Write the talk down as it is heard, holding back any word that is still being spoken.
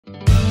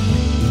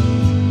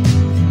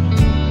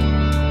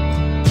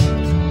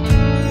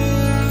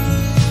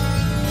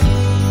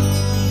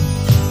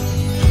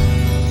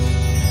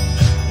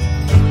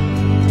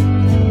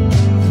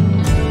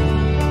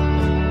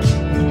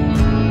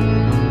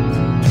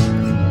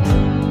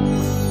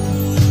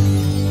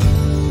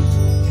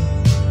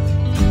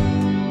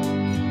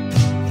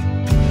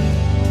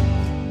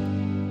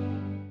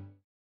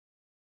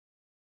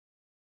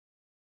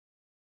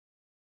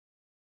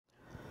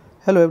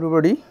Hello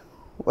everybody,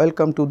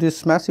 welcome to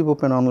this massive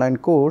open online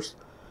course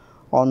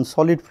on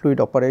solid fluid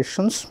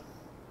operations.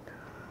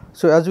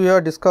 So, as we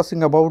are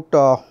discussing about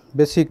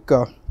basic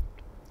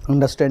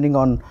understanding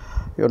on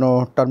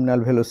terminal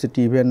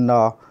velocity when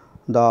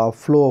the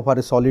flow over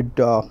a solid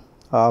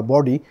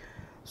body.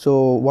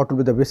 So, what will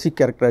be the basic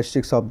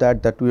characteristics of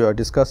that we are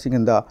discussing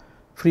in the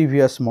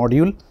previous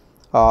module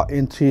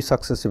in 3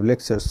 successive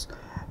lectures.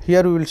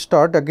 Here we will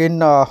start again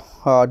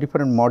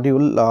different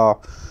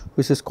module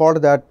which is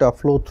called that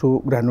flow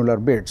through granular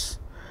beds,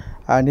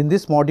 and in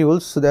this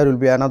modules there will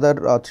be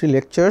another 3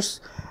 lectures,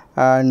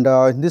 and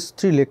in these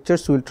 3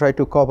 lectures we will try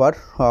to cover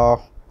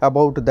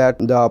about that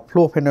the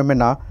flow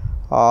phenomena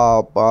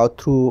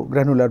through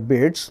granular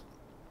beds,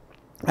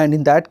 and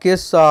in that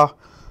case we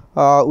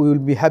will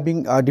be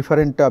having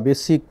different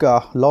basic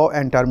law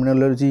and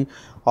terminology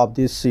of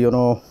this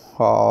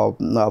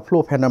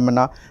flow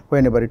phenomena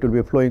whenever it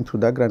will be flowing through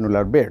the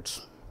granular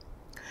beds.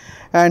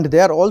 And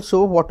there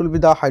also what will be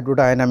the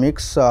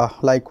hydrodynamics,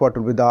 like what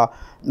will be the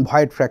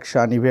void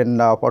fraction, even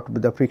what will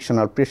be the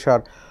frictional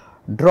pressure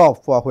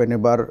drop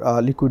whenever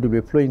liquid will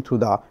be flowing through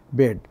the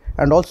bed,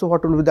 and also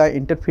what will be the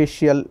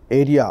interfacial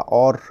area,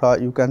 or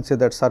you can say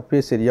that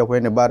surface area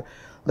whenever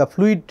the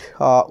fluid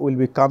will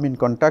be come in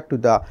contact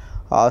with the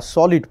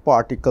solid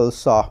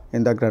particles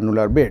in the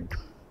granular bed.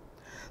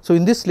 So,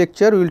 in this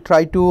lecture we will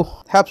try to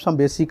have some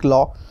basic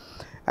law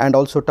and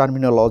also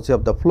terminology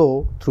of the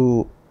flow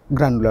through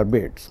granular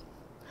beds.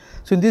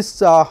 So, in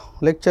this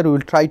lecture we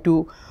will try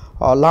to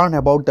learn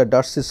about the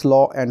Darcy's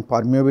law and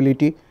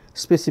permeability,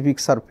 specific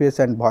surface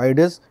and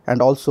voids,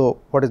 and also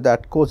what is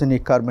that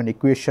Kozenik-Karman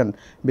equation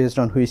based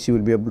on which you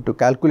will be able to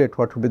calculate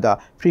what will be the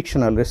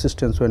frictional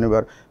resistance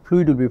whenever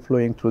fluid will be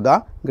flowing through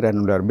the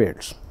granular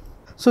beds.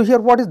 So, here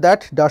what is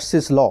that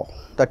Darcy's law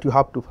that you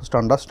have to first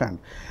understand.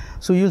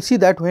 So, you will see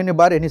that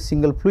whenever any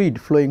single fluid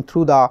flowing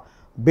through the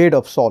bed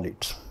of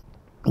solids,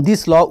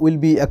 this law will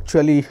be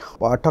actually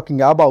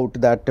talking about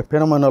that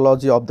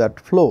phenomenology of that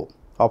flow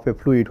of a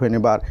fluid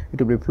whenever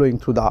it will be flowing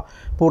through the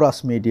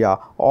porous media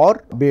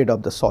or bed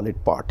of the solid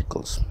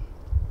particles.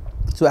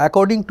 So,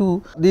 according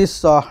to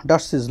this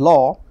Darcy's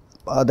law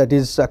that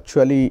is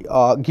actually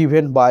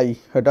given by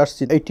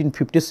Darcy in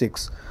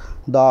 1856,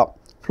 the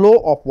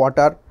flow of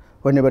water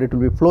whenever it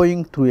will be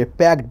flowing through a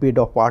packed bed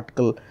of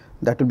particle,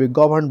 that will be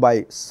governed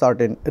by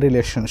certain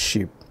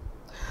relationship.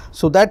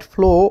 So, that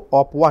flow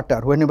of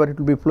water whenever it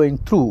will be flowing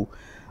through,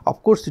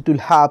 of course, it will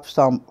have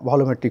some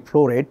volumetric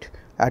flow rate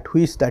at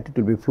which that it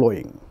will be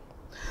flowing.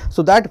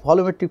 So, that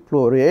volumetric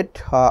flow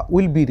rate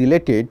will be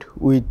related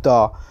with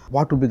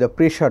what will be the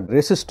pressure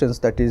resistance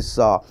that is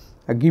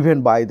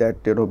given by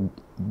that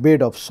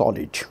bed of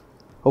solid.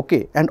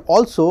 Okay. And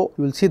also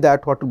you will see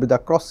that what will be the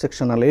cross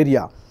sectional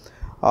area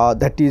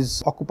that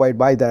is occupied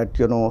by that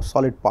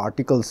solid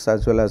particles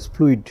as well as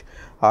fluid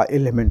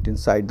element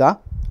inside the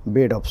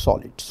bed of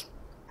solids.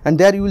 And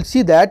there you will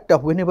see that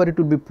whenever it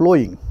will be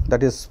flowing,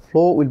 that is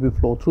flow will be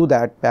flow through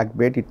that packed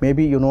bed, it may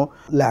be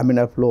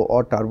laminar flow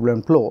or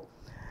turbulent flow,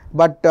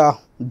 but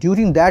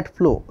during that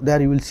flow there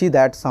you will see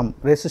that some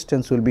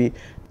resistance will be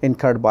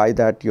incurred by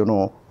that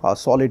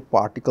solid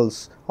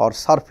particles or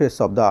surface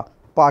of the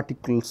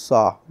particles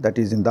that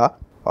is in the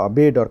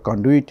bed or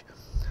conduit.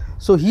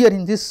 So, here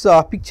in this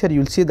picture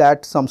you will see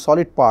that some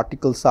solid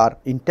particles are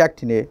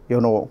intact in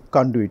a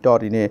conduit,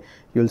 or in a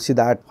you will see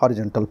that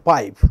horizontal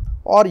pipe,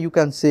 or you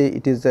can say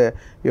it is a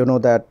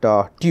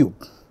that tube.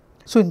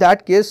 So, in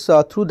that case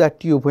through that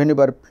tube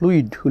whenever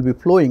fluid will be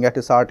flowing at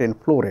a certain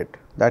flow rate,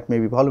 that may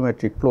be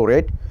volumetric flow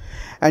rate,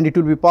 and it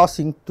will be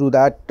passing through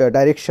that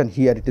direction.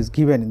 Here it is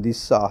given in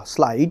this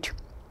slide,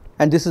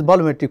 and this is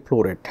volumetric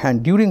flow rate,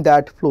 and during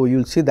that flow you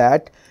will see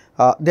that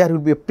there will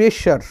be a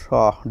pressure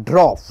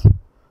drop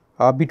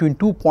between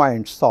 2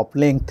 points of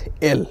length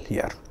L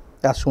here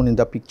as shown in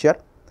the picture.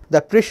 The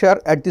pressure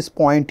at this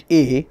point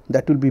A,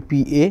 that will be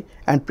PA,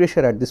 and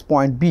pressure at this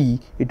point B,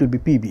 it will be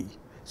PB.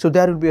 So,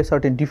 there will be a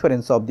certain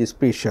difference of this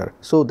pressure.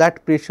 So,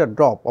 that pressure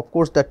drop, of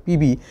course, that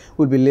PB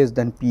will be less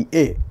than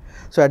PA.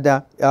 So, at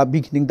the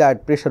beginning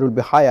that pressure will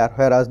be higher,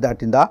 whereas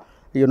that in the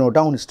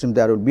downstream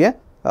there will be a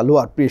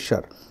lower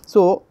pressure.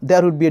 So,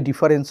 there will be a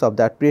difference of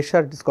that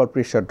pressure, it is called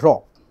pressure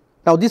drop.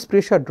 Now, this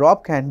pressure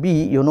drop can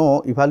be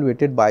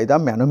evaluated by the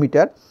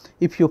manometer.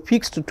 If you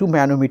fixed 2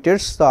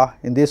 manometers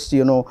in this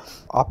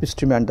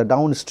upstream and the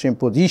downstream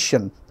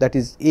position, that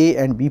is A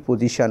and B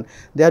position,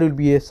 there will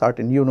be a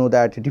certain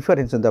that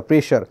difference in the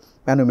pressure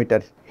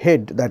manometer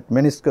head, that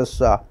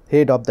meniscus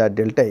head of that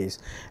delta is,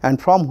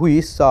 and from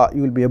which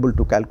you will be able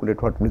to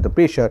calculate what will be the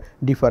pressure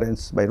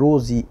difference by rho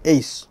z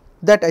h.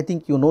 That I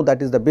think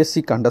that is the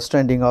basic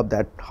understanding of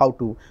that, how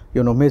to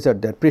measure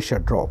that pressure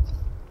drop.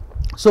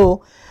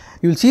 So,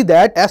 you will see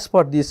that as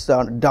per this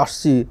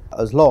Darcy's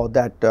law,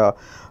 that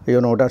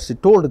Darcy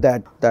told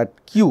that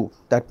Q,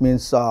 that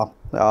means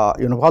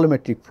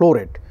volumetric flow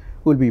rate,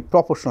 will be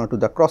proportional to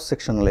the cross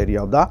sectional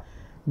area of the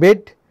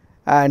bed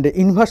and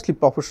inversely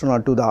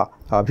proportional to the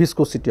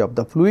viscosity of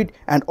the fluid,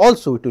 and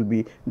also it will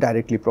be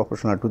directly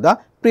proportional to the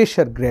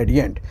pressure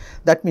gradient.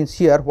 That means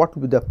here what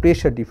will be the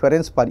pressure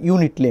difference per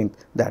unit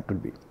length, that will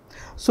be.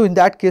 So in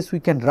that case we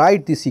can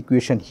write this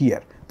equation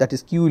here, that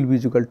is Q will be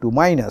equal to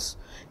minus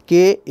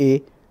Ka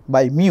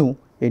by mu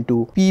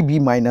into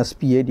Pb minus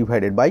Pa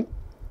divided by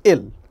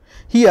L.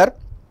 Here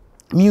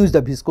mu is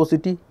the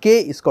viscosity,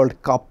 K is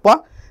called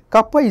kappa.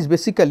 Kappa is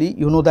basically,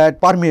 you know,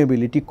 that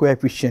permeability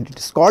coefficient it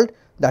is called.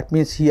 That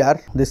means here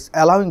this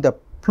allowing the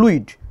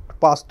fluid to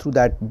pass through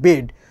that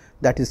bed,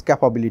 that is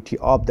capability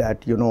of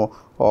that, you know,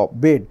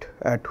 bed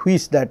at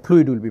which that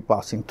fluid will be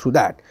passing through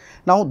that.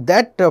 Now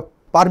that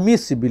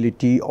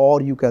permissibility,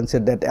 or you can say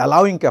that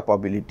allowing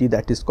capability,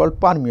 that is called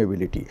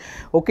permeability.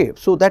 Okay,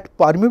 so that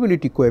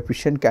permeability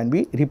coefficient can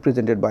be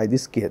represented by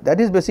this K, that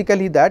is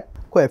basically that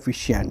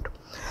coefficient.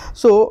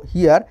 So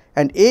here,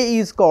 and A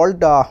is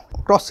called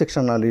cross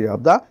sectional area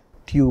of the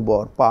tube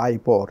or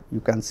pipe, or you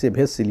can say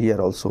vessel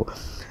here also.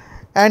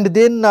 And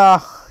then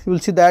you will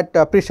see that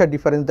pressure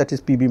difference, that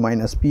is Pb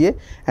minus Pa,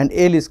 and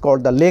L is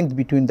called the length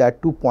between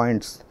that 2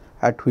 points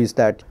at which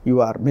that you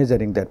are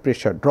measuring that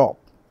pressure drop.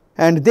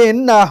 And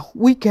then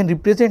we can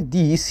represent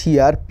this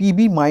here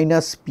Pb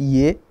minus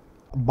Pa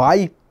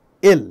by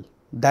L,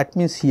 that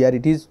means here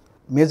it is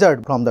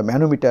measured from the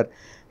manometer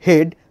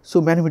head.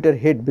 So manometer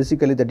head,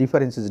 basically the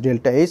difference is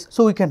delta S.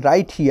 So we can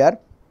write here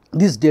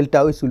this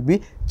delta S will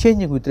be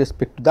changing with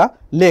respect to the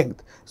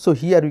length. So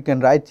here we can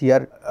write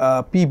here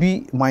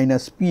Pb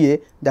minus Pa,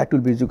 that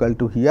will be equal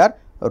to here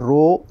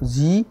rho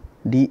g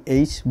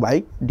dH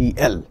by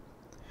dL.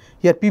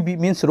 Here Pb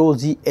means rho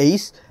g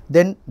h,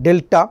 then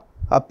delta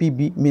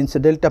Pb means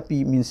delta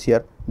P means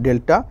here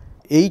delta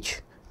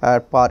H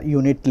per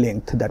unit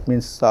length, that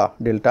means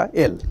delta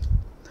L.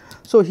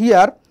 So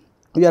here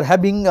we are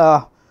having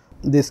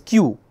this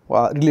Q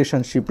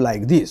relationship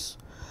like this,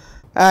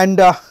 and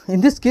in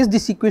this case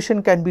this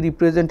equation can be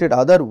represented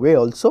other way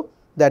also,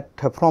 that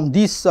from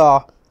this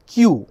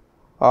Q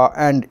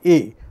and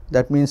A,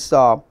 that means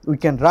we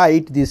can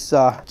write this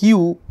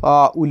Q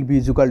will be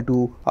equal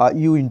to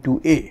U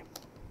into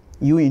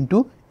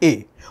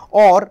A,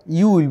 or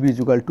U will be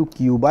equal to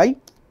Q by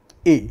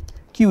A.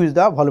 Q is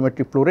the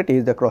volumetric flow rate, A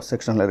is the cross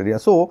sectional area.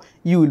 So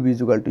U will be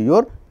equal to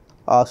your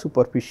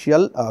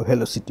superficial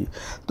velocity.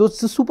 So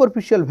the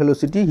superficial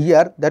velocity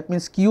here, that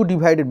means Q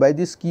divided by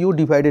this Q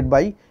divided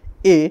by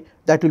A,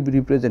 that will be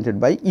represented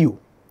by U.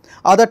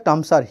 Other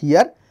terms are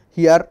here.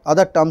 Here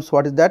other terms,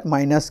 what is that?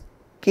 Minus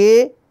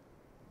K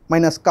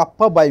minus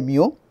kappa by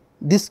mu.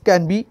 This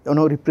can be, you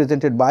know,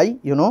 represented by,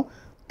 you know,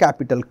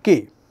 capital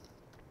K.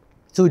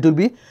 So it will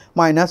be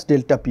minus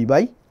delta P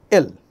by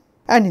L.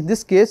 And in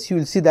this case you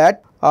will see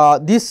that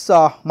this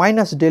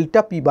minus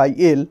delta P by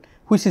L,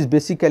 which is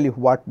basically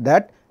what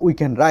that we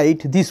can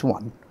write this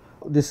one.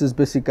 This is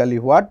basically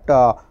what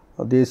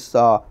this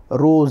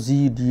rho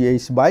z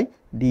dH by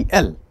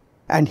dL.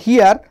 And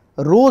here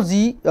rho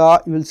z,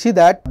 you will see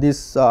that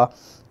this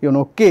you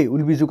know, K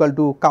will be equal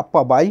to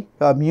kappa by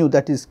mu,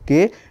 that is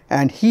K,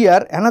 and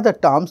here another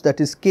terms,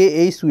 that is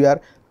KH we are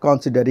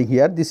considering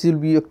here. This will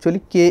be actually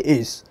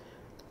KH,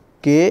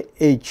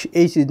 H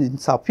is in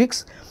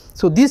suffix.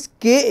 So this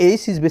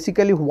KH is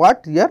basically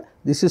what here?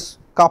 This is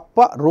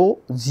kappa rho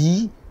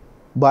z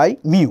by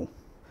mu.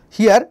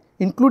 Here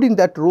including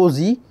that rho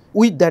z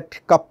with that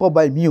kappa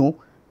by mu,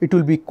 it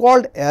will be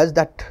called as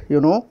that, you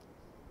know,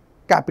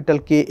 capital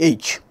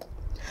KH.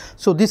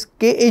 So this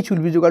KH will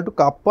be equal to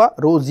kappa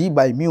rho z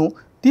by mu.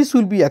 This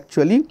will be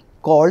actually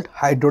called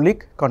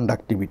hydraulic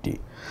conductivity.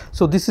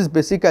 So this is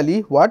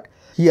basically what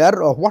here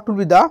what will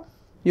be the,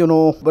 you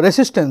know,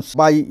 resistance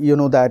by, you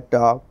know, that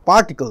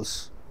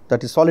particles,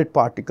 that is solid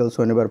particles,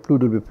 whenever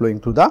fluid will be flowing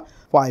through the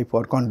pipe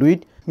or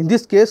conduit. In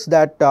this case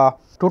that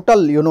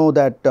total, you know,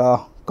 that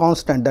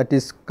constant, that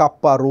is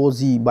kappa rho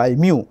z by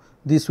mu,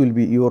 this will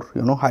be your,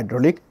 you know,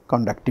 hydraulic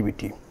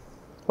conductivity.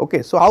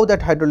 Okay, so how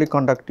that hydraulic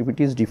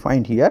conductivity is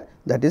defined here,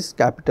 that is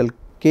capital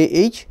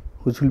KH,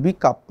 which will be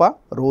kappa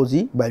rho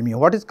z by mu.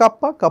 What is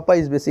kappa? Kappa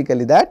is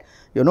basically that,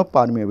 you know,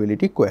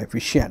 permeability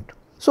coefficient.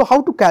 So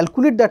how to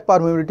calculate that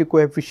permeability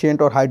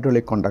coefficient or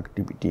hydraulic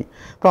conductivity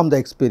from the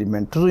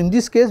experiment? So in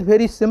this case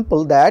very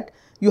simple, that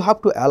you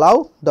have to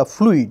allow the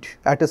fluid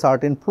at a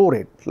certain flow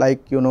rate,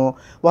 like, you know,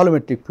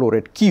 volumetric flow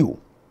rate Q.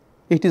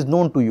 It is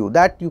known to you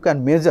that you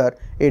can measure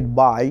it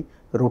by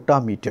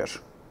rotameter.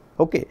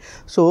 Okay,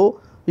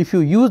 so if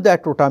you use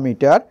that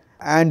rotameter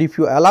and if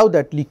you allow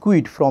that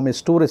liquid from a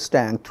storage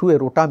tank through a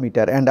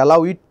rotameter and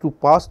allow it to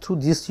pass through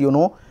this, you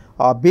know,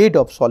 bed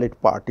of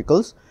solid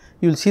particles,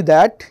 you will see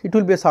that it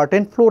will be a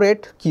certain flow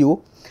rate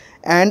Q,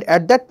 and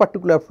at that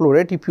particular flow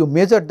rate if you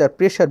measure the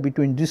pressure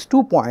between these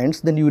 2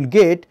 points, then you will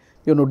get,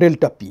 you know,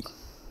 delta P.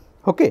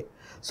 Okay.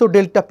 So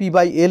delta P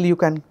by L you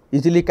can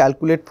easily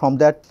calculate from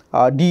that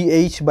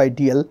dH by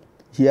dL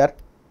here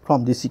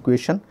from this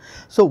equation.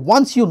 So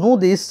once you know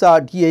this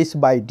dH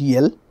by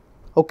dL,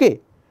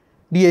 okay,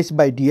 dH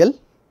by dL,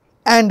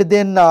 and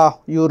then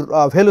your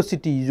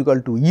velocity is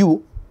equal to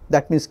U,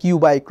 that means Q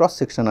by cross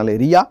sectional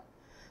area,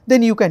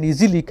 then you can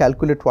easily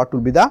calculate what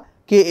will be the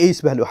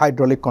KH value,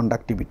 hydraulic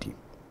conductivity.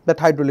 That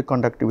hydraulic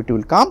conductivity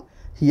will come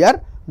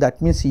here,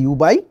 that means U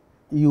by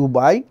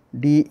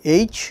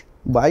dH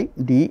by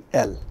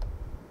dL.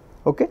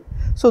 Okay.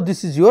 So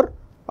this is your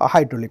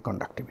hydraulic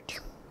conductivity.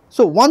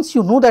 So, once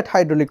you know that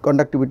hydraulic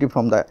conductivity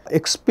from the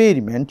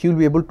experiment, you will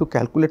be able to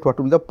calculate what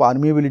will be the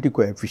permeability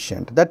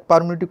coefficient. That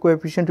permeability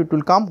coefficient, it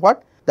will come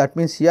what? That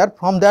means here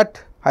from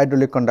that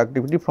hydraulic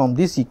conductivity from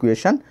this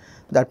equation,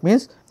 that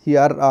means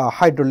here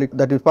hydraulic,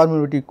 that is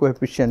permeability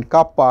coefficient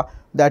kappa,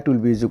 that will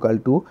be is equal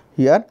to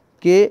here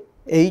K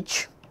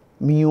H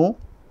mu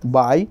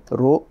by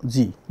rho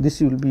g. This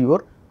will be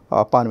your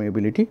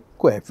permeability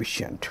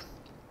coefficient.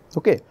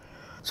 Okay.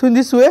 So, in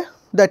this way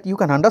that you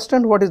can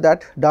understand what is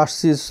that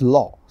Darcy's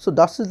law. So,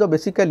 Darcy's law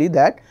basically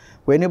that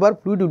whenever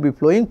fluid will be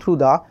flowing through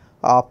the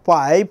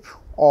pipe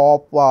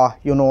of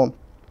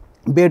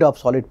bed of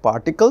solid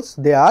particles,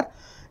 there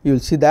you will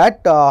see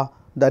that the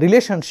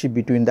relationship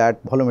between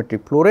that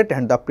volumetric flow rate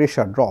and the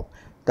pressure drop,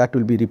 that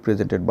will be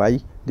represented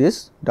by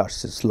this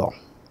Darcy's law.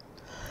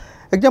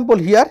 Example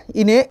here,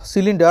 in a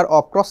cylinder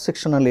of cross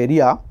sectional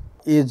area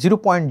is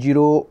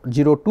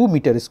 0.002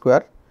 meter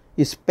square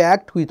is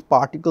packed with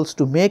particles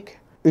to make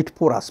it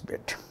porous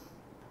bed.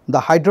 The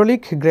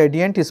hydraulic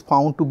gradient is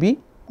found to be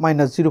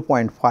minus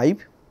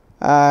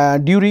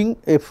 0.5 during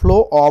a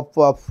flow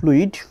of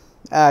fluid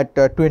at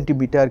 20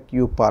 meter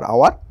cube per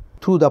hour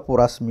through the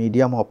porous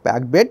medium of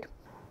packed bed.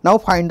 Now,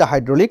 find the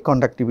hydraulic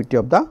conductivity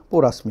of the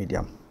porous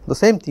medium. The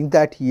same thing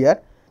that here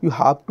you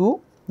have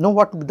to know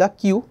what will be the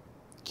Q.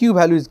 Q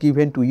value is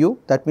given to you,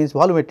 that means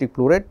volumetric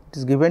flow rate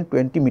is given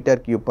 20 meter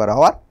cube per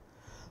hour.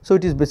 So,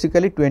 it is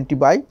basically 20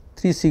 by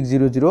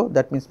 3600,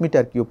 that means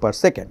meter cube per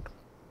second.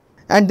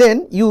 And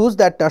then use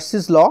that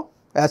Darcy's law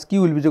as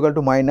Q will be equal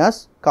to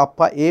minus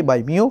kappa A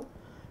by mu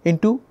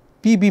into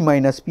PB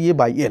minus PA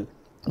by L,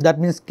 that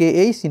means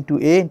KH into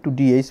A into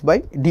DH by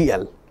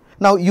DL.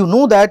 Now, you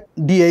know that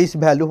DH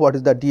value, what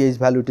is the DH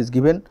value, it is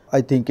given,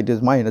 I think it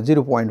is minus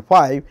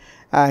 0.5,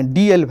 and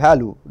DL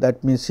value,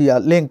 that means here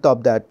length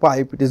of that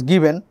pipe, it is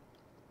given,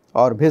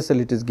 or vessel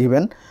it is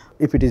given.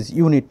 If it is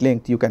unit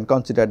length, you can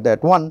consider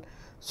that one.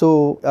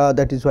 So,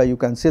 that is why you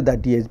can say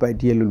that DH by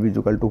DL will be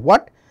equal to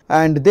what,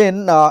 and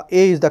then A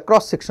is the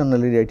cross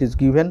sectional area, it is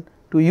given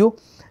to you,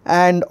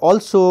 and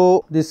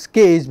also this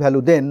KH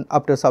value, then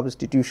after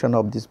substitution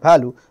of this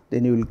value,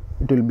 then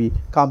it will be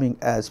coming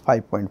as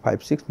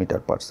 5.56 meter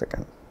per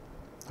second.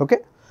 Okay.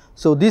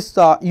 So, this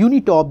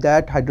unit of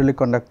that hydraulic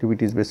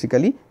conductivity is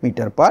basically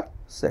meter per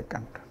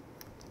second.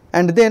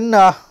 And then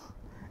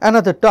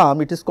another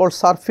term, it is called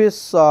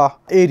surface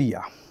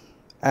area,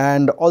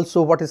 and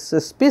also what is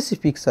a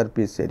specific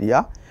surface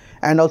area,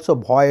 and also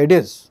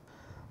voidage.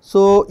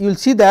 So, you will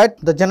see that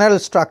the general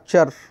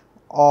structure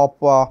of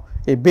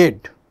a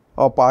bed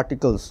of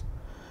particles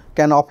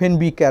can often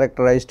be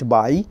characterized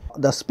by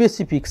the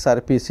specific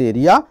surface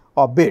area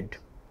of bed,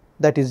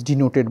 that is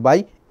denoted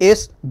by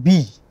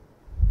SB,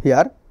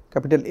 here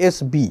capital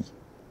SB.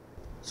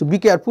 So, be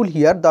careful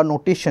here, the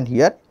notation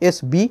here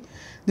SB,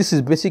 this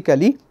is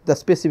basically the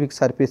specific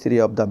surface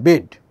area of the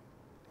bed,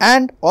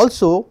 and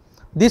also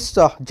this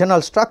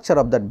general structure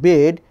of that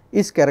bed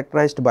is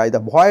characterized by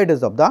the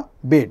voidage of the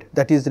bed,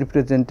 that is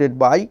represented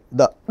by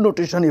the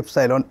notation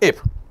epsilon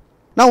f.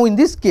 Now, in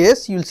this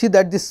case you will see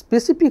that this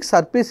specific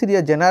surface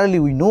area, generally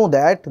we know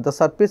that the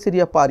surface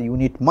area per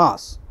unit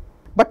mass,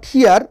 but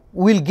here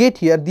we will get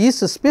here this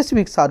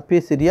specific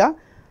surface area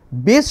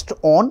based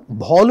on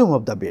volume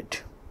of the bed.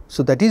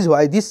 So, that is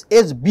why this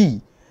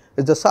SB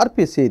is the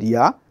surface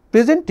area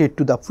presented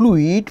to the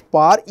fluid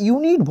per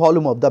unit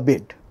volume of the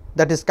bed,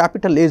 that is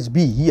capital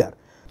SB here.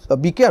 So,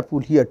 be careful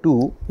here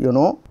to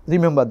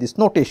remember this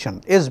notation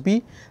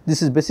SB,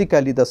 this is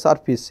basically the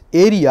surface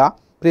area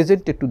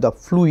presented to the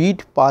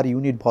fluid per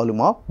unit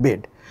volume of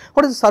bed.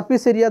 What is the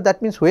surface area?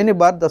 That means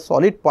whenever the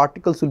solid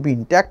particles will be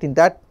intact in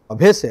that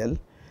vessel,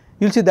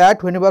 you will see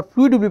that whenever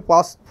fluid will be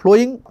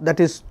flowing, that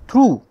is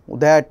through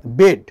that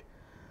bed,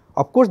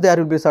 of course there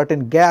will be a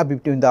certain gap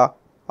between the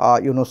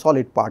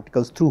solid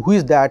particles through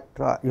which that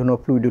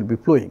fluid will be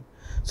flowing.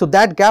 So,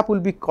 that gap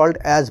will be called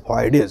as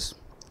voidage.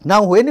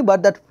 Now, whenever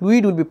that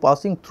fluid will be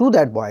passing through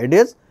that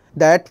voidage,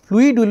 that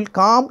fluid will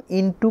come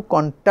into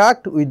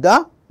contact with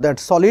that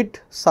solid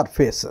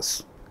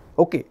surfaces.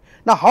 Okay.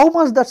 Now, how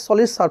much that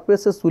solid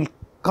surfaces will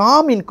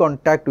come in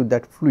contact with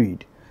that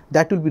fluid,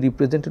 that will be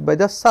represented by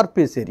the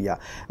surface area.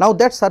 Now,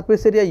 that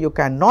surface area you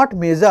cannot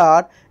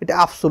measure its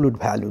absolute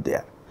value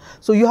there.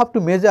 So, you have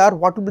to measure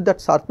what will be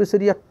that surface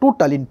area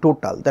total in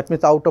total, that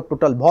means out of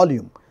total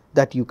volume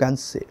that you can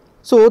say.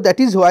 So, that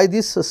is why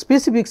this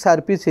specific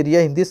surface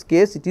area, in this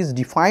case it is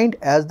defined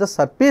as the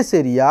surface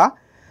area,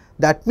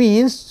 that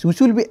means which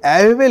will be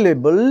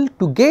available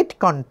to get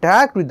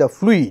contact with the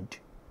fluid,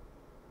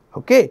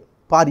 okay,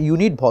 per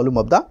unit volume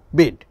of the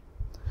bed.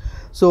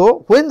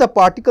 So, when the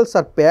particles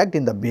are packed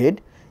in the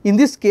bed, in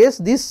this case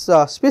this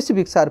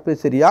specific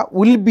surface area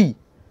will be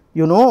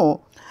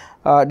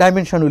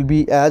dimension will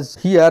be as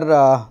here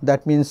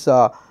that means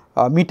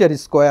meter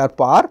square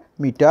per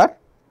meter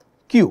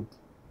cube.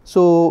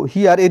 So,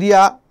 here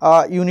area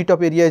unit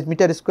of area is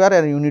meter square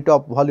and unit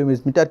of volume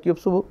is meter cube.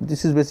 So,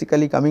 this is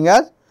basically coming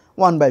as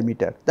 1 by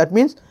meter, that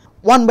means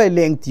 1 by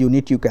length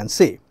unit you can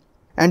say.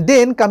 And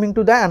then coming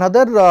to the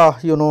another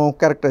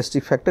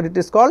characteristic factor, it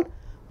is called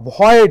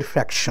void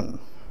fraction.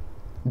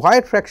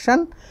 Void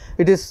fraction,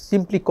 it is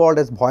simply called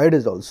as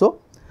voidage also.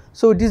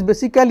 So, it is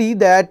basically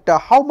that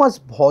how much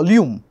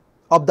volume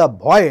of the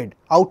void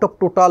out of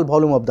total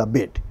volume of the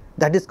bed,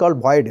 that is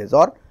called voidage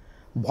or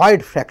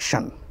void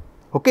fraction,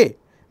 okay,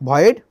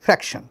 void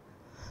fraction.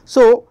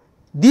 So,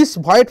 this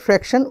void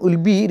fraction will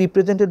be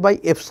represented by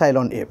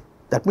epsilon f.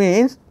 That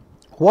means,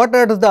 what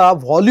are the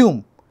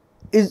volume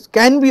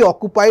can be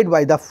occupied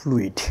by the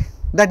fluid,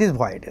 that is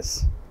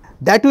voidage.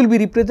 That will be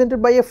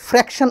represented by a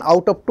fraction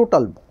out of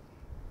total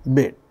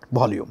bed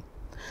volume.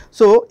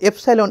 So,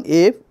 epsilon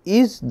f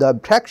is the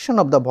fraction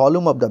of the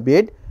volume of the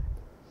bed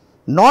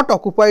not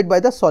occupied by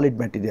the solid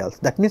materials,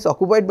 that means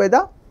occupied by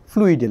the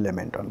fluid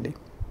element only.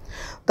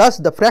 Thus,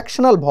 the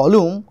fractional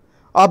volume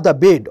of the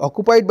bed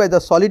occupied by the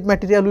solid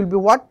material will be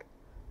what?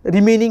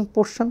 Remaining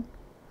portion.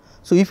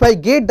 So, if I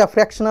get the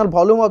fractional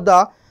volume of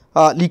the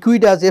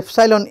liquid as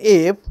epsilon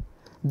f,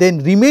 then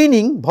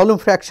remaining volume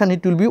fraction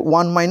it will be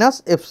 1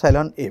 minus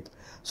epsilon f.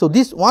 So,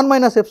 this 1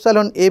 minus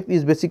epsilon f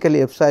is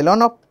basically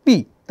epsilon of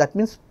p, that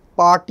means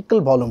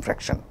particle volume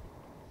fraction,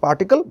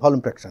 particle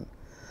volume fraction.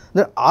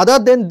 Then other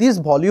than this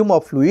volume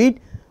of fluid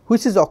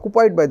which is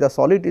occupied by the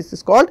solid, this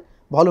is called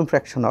volume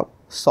fraction of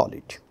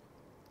solid.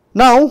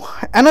 Now,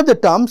 another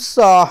terms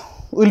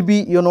will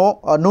be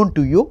known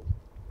to you,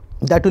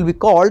 that will be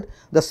called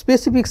the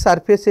specific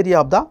surface area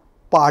of the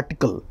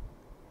particle,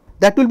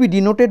 that will be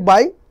denoted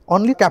by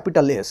only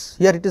capital S.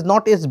 Here it is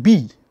not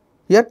SB,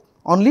 here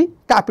only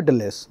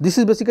capital S. This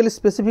is basically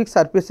specific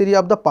surface area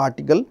of the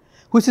particle,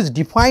 which is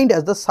defined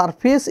as the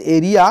surface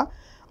area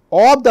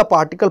of the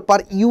particle per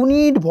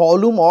unit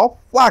volume of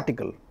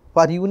particle,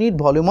 per unit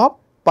volume of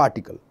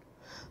particle.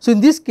 So, in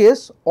this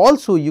case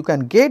also you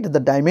can get the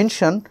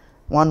dimension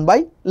 1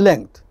 by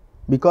length,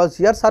 because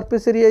here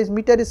surface area is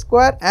meter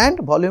square and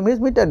volume is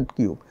meter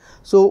cube.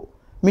 So,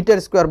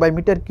 meter square by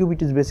meter cube,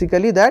 it is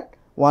basically that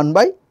 1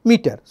 by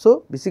meter.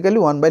 So, basically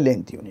 1 by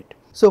length unit.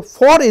 So,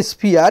 for a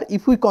sphere,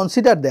 if we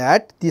consider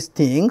that these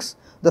things,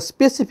 the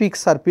specific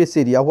surface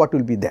area, what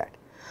will be that?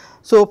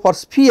 So, for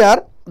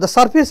sphere, the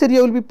surface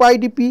area will be pi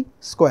dp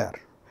square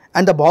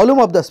and the volume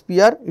of the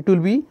sphere it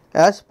will be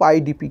as pi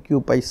dp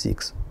cube by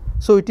 6.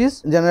 So, it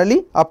is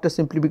generally after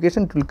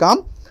simplification it will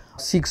come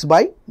 6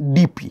 by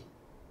dp.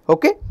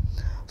 Okay.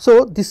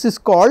 So, this is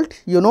called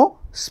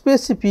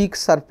specific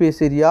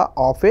surface area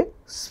of a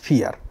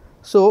sphere.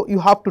 So, you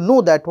have to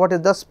know that what is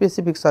the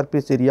specific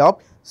surface area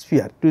of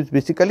sphere. It is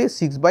basically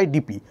 6 by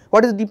dp.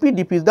 What is dp?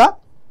 dp is the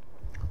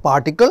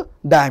particle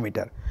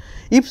diameter.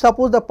 If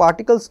suppose the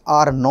particles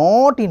are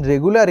not in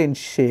regular in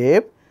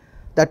shape,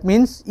 that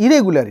means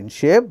irregular in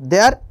shape,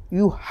 there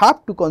you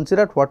have to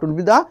consider what will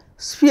be the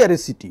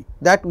sphericity,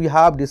 that we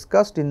have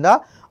discussed in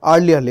the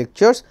earlier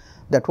lectures,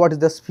 that what is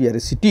the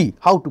sphericity,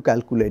 how to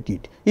calculate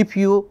it. If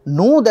you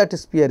know that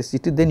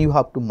sphericity, then you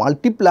have to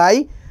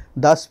multiply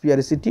the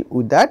sphericity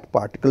with that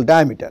particle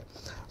diameter.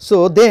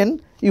 So,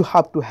 then you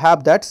have to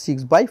have that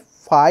 6 by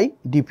phi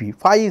dp.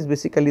 Phi is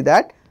basically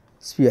that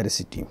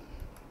sphericity.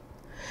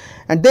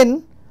 And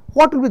then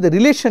what will be the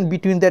relation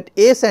between that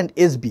S and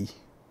SB?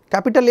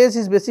 Capital S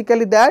is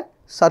basically that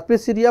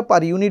surface area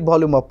per unit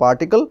volume of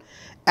particle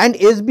and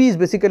SB is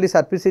basically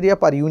surface area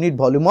per unit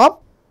volume of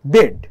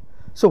bed.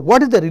 So,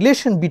 what is the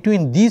relation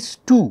between these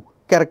two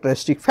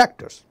characteristic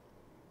factors?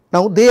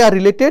 Now, they are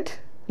related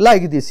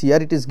like this. Here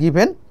it is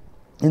given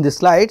in the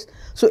slides.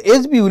 So,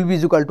 SB will be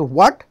equal to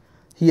what?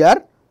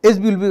 Here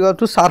SB will be equal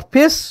to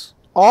surface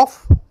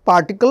of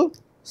particle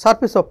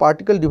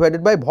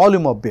divided by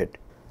volume of bed.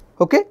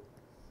 Okay.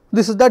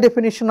 This is the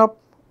definition of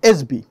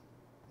SB,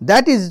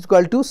 that is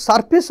equal to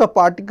surface of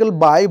particle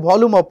by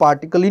volume of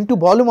particle into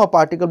volume of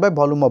particle by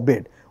volume of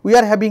bed. We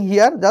are having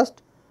here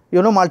just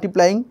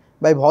multiplying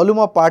by volume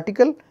of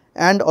particle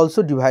and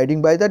also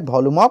dividing by that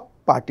volume of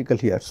particle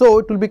here. So,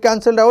 it will be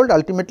cancelled out,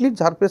 ultimately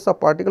surface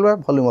of particle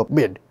by volume of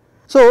bed.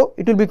 So,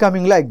 it will be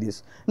coming like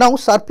this. Now,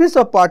 surface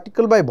of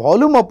particle by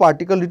volume of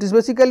particle, it is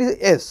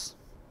basically S,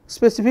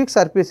 specific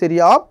surface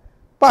area of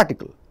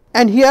particle,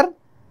 and here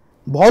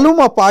volume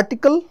of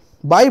particle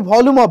by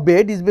volume of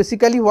bed is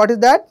basically what is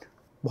that?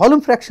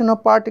 Volume fraction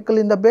of particle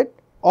in the bed,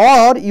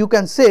 or you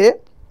can say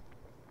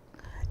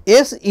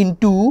S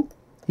into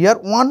here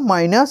 1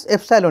 minus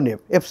epsilon f.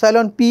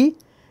 Epsilon p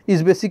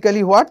is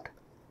basically what?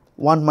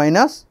 1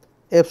 minus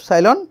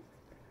epsilon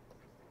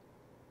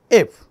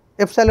f.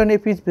 Epsilon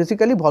f is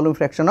basically volume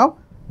fraction of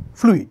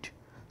fluid.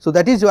 So,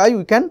 that is why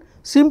we can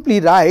simply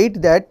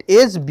write that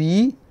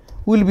SB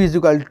will be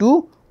equal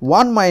to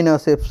 1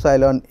 minus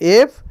epsilon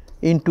f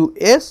into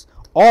S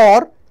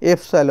or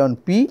epsilon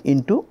p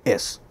into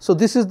S. So,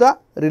 this is the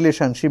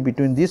relationship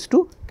between these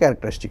two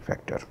characteristic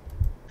factors.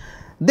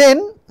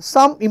 Then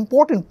some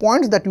important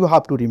points that you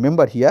have to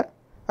remember here.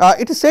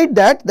 It is said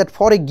that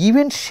for a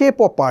given shape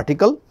of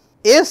particle,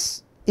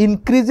 S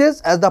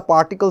increases as the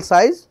particle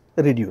size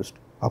reduced.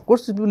 Of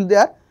course, it will be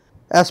there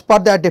as per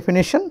that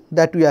definition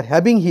that we are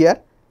having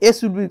here,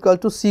 S will be equal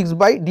to 6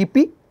 by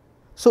dp.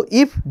 So,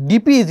 if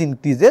dp is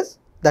increases,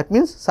 that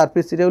means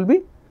surface area will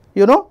be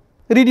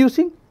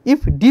reducing.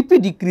 If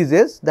dp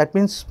decreases, that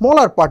means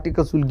smaller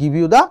particles will give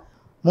you the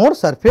more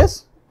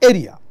surface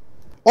area.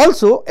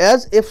 Also,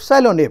 as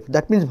epsilon f,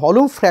 that means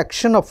volume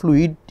fraction of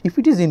fluid, if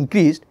it is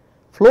increased,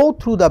 flow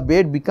through the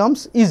bed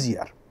becomes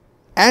easier,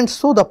 and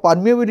so the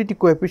permeability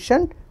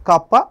coefficient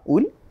kappa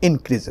will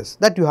increases.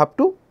 That you have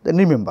to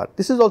remember.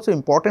 This is also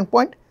important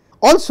point.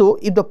 Also,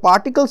 if the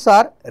particles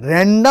are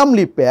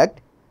randomly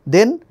packed,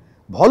 then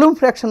volume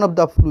fraction of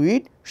the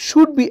fluid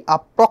should be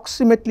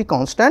approximately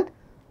constant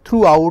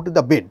throughout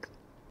the bed,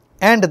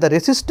 and the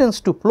resistance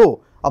to flow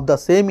of the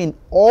same in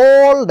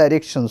all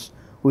directions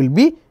will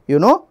be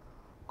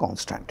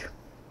constant.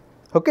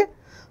 Okay.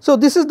 So,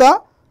 this is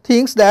the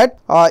things that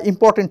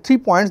important 3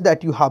 points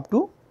that you have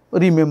to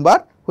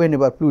remember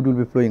whenever fluid will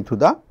be flowing through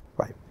the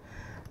pipe.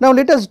 Now,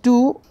 let us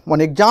do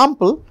one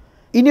example.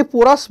 In a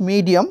porous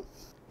medium,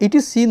 it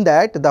is seen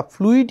that the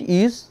fluid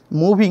is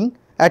moving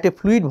at a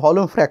fluid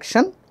volume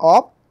fraction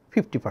of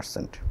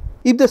 50%.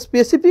 If the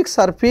specific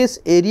surface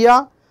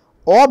area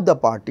of the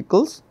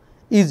particles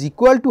is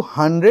equal to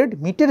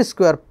 100 meter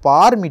square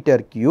per meter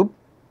cube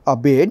a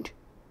bed,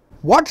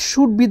 what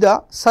should be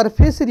the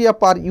surface area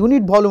per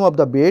unit volume of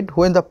the bed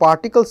when the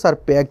particles are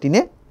packed in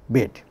a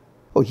bed?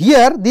 So,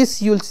 here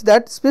this you will see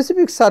that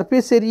specific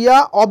surface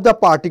area of the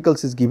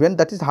particles is given,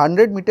 that is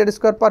 100 meter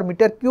square per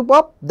meter cube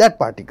of that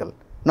particle,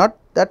 not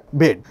that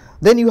bed.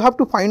 Then you have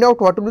to find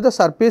out what will be the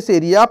surface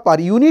area per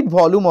unit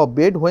volume of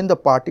bed when the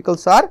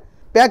particles are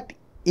packed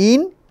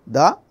in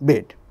the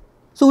bed.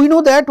 So, we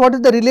know that what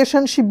is the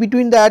relationship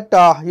between that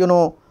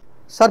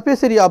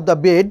surface area of the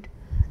bed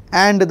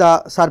and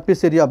the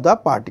surface area of the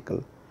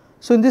particle.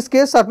 So, in this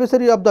case surface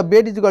area of the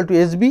bed is equal to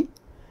SB,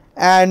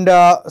 and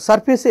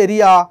surface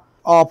area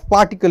of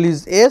particle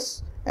is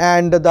S,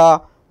 and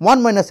the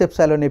 1 minus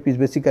epsilon f is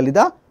basically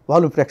the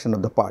volume fraction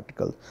of the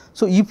particle.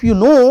 So, if you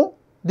know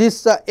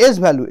this S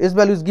value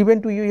is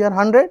given to you here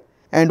 100,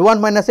 and 1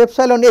 minus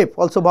epsilon f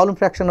also volume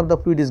fraction of the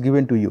fluid is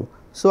given to you.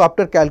 So,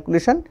 after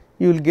calculation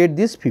you will get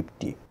this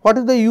 50. What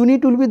is the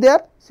unit will be there?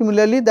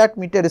 Similarly, that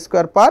meter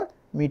square per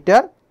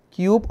meter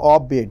cube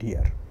of bed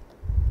here.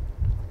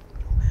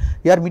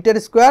 Here meter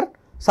square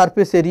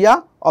surface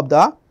area of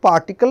the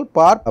particle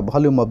per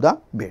volume of the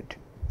bed.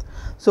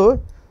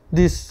 So,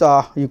 this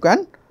you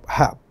can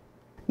have.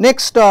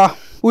 Next, we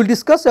will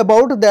discuss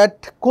about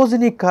that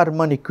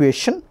Koenig-Karman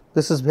equation.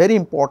 This is very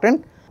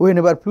important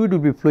whenever fluid will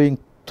be flowing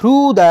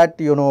through that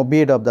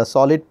bed of the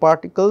solid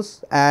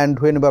particles, and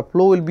whenever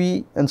flow will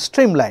be in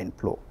streamline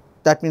flow.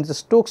 That means the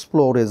Stokes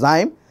flow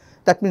regime,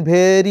 that means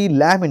very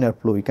laminar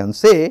flow you can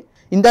say.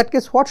 In that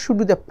case, what should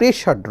be the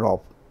pressure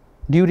drop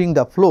during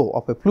the flow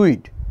of a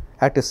fluid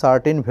at a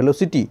certain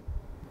velocity,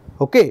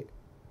 okay,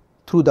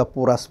 through the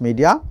porous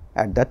media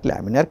at that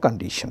laminar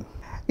condition.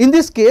 In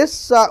this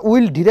case,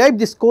 we will derive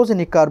this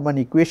Koenig-Karman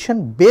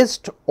equation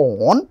based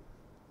on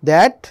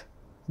that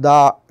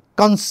the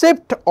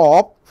concept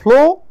of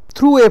flow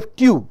through a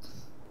tube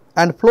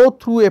and flow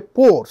through a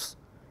pores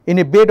in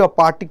a bed of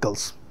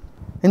particles.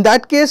 In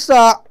that case,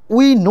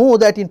 we know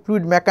that in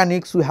fluid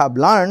mechanics we have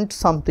learned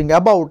something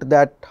about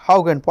that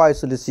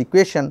Haugen-Poiseuille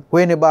equation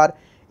whenever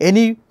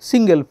any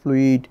single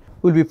fluid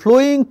will be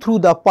flowing through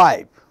the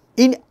pipe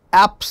in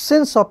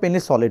absence of any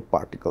solid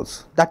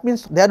particles. That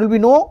means there will be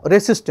no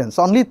resistance,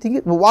 only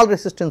thing wall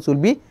resistance will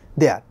be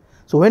there.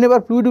 So,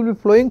 whenever fluid will be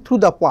flowing through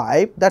the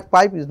pipe, that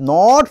pipe is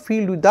not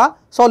filled with the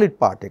solid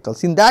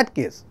particles. In that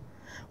case,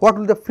 what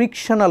will be the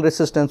frictional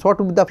resistance, what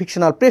will be the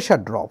frictional pressure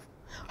drop,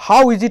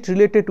 how is it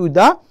related with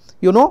the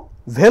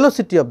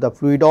velocity of the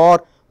fluid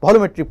or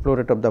volumetric flow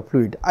rate of the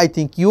fluid. I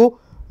think you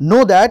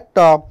know that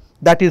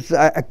that is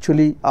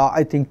actually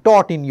I think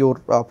taught in your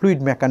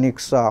fluid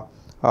mechanics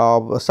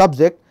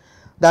subject,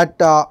 that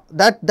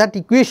that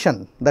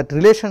equation, that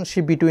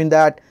relationship between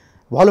that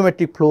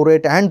volumetric flow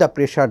rate and the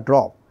pressure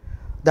drop,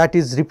 that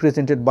is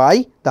represented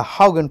by the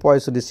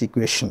Haugen-Poiseuille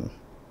equation.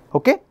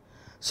 Okay.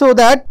 So,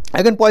 that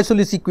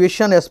Haugen-Poiseuille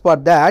equation, as per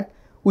that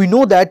we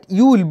know that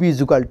u will be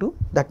is equal to,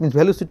 that means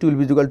velocity will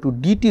be equal to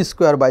dt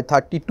square by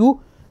 32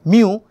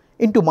 mu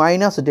into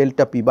minus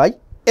delta p by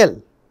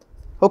L.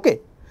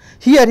 Okay.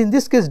 Here in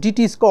this case dt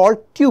is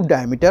called tube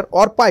diameter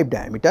or pipe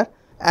diameter,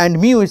 and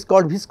mu is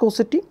called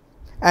viscosity,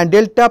 and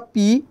delta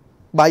p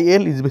by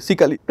L is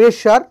basically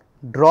pressure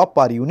drop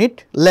per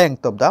unit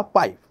length of the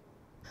pipe.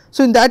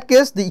 So, in that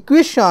case the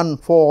equation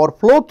for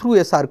flow through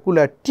a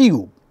circular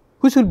tube,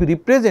 which will be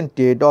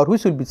represented or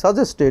which will be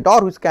suggested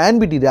or which can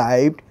be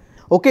derived,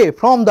 okay,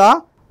 from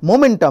the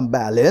momentum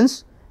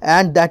balance,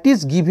 and that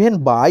is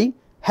given by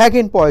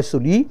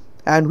Haugen-Poiseuille,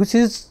 and which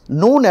is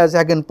known as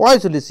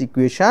Haugen-Poiseuille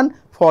equation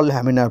for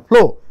laminar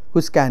flow,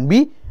 which can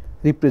be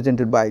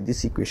represented by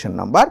this equation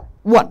number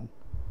 1.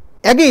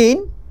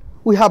 Again,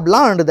 we have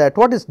learned that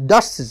what is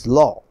Darcy's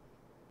law.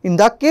 In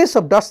the case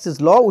of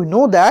Darcy's law, we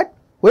know that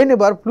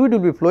whenever fluid will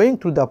be flowing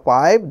through the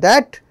pipe,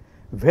 that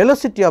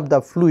velocity of the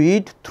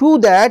fluid through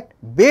that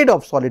bed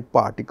of solid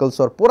particles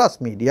or porous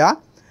media,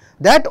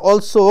 that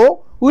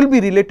also will be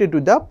related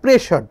to the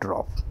pressure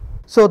drop.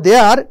 So,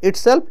 there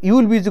itself u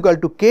will be equal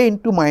to k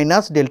into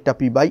minus delta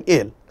p by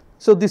L.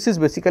 So, this is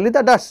basically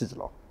the Darcy's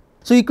law.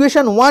 So,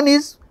 equation 1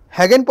 is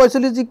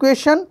Haugen-Poiseuille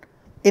equation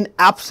in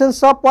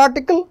absence of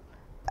particle,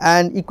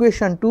 and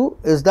equation 2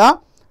 is the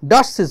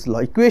Darcy's law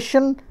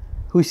equation,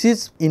 which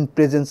is in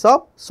presence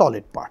of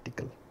solid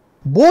particle.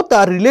 Both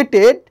are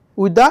related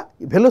with the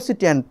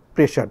velocity and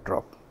pressure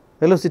drop,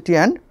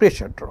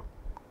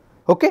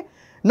 Okay.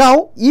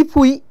 Now, if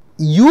we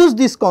use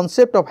this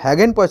concept of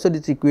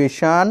Hagen-Poiseuille's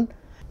equation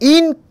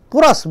in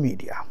porous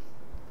media,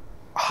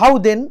 how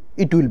then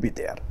it will be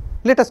there?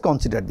 Let us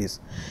consider this.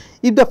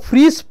 If the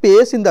free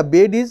space in the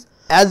bed is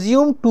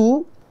assumed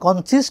to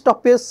consist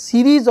of a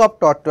series of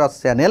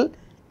tortuous channel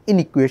in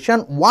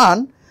equation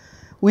 1,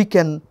 we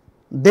can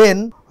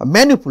then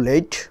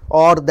manipulate,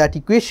 or that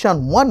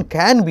equation 1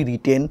 can be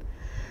written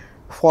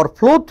for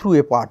flow through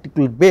a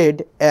particle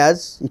bed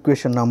as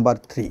equation number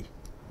 3.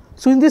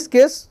 So, in this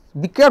case,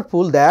 be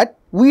careful that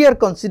we are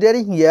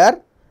considering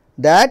here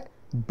that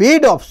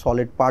bed of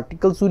solid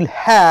particles will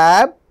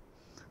have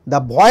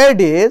the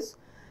voidage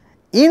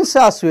in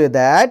such way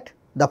that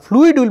the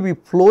fluid will be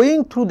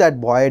flowing through that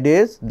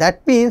voidage.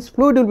 That means,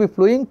 fluid will be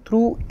flowing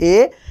through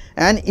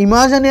an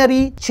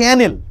imaginary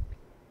channel,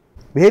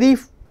 very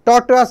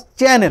tortuous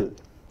channel,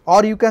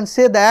 or you can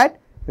say that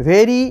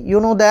very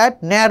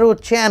that narrow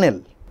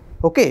channel.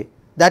 Okay.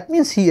 That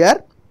means,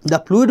 here the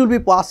fluid will be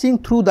passing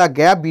through the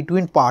gap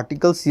between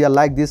particles here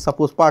like this.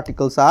 Suppose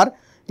particles are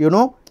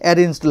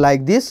arranged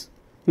like this,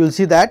 you will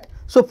see that.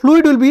 So,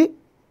 fluid will be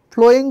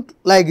flowing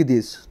like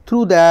this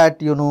through that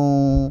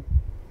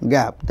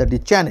gap, that is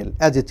channel,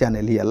 as a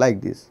channel here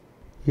like this,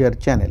 here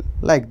channel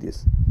like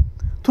this,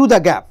 through the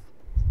gap,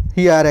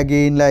 here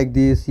again like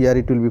this, here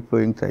it will be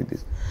flowing like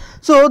this.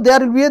 So, there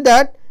will be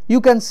that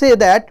you can say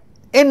that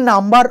n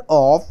number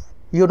of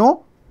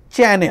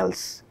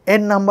channels,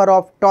 n number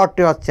of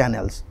tortuous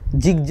channels,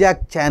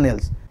 zigzag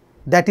channels,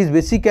 that is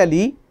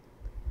basically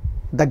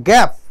the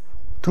gap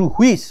through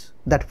which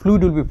that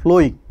fluid will be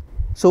flowing.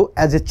 So,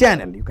 as a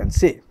channel you can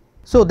say.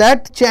 So,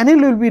 that channel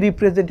will be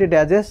represented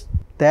as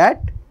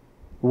that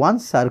one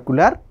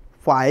circular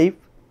pipe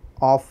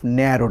of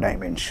narrow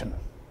dimension,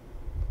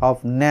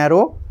 of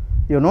narrow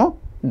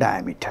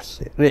diameter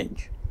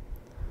range.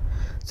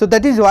 So,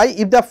 that is why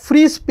if the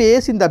free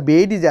space in the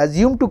bed is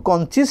assumed to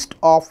consist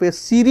of a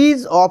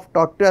series of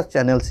tortuous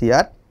channels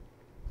here,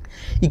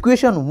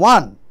 equation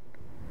 1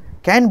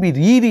 can be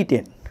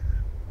rewritten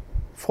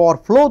for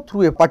flow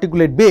through a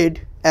particulate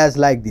bed as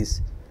like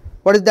this.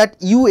 What is that?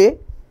 UA?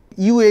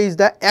 UA is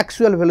the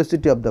actual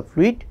velocity of the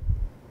fluid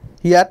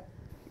here,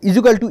 is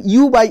equal to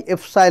U by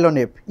epsilon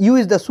f. U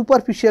is the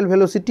superficial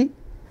velocity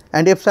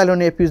and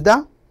epsilon f is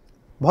the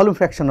volume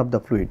fraction of the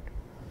fluid.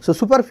 So,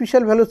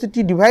 superficial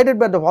velocity divided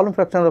by the volume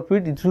fraction of the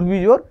fluid, it will be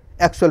your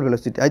actual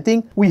velocity. I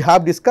think we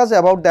have discussed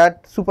about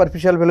that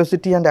superficial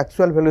velocity and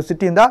actual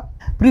velocity in the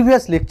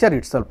previous lecture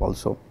itself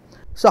also.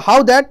 So,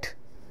 how that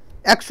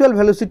actual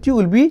velocity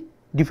will be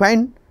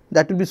defined,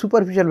 that will be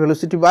superficial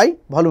velocity by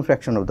volume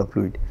fraction of the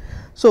fluid.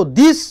 So,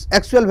 this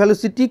actual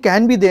velocity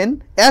can be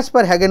then as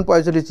per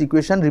Hagen-Poiseuille's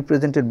equation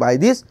represented by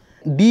this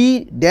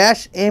d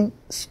dash m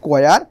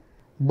square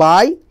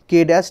by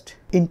k dash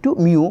into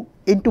mu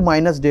into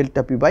minus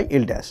delta p by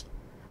L dash.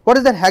 What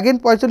is that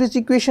Hagen-Poiseuille's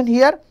equation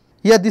here?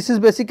 Here this is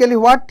basically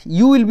what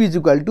u will be is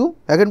equal to,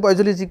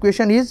 Hagen-Poiseuille's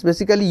equation is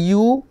basically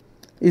u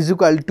is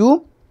equal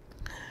to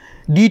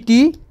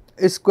dt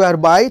square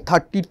by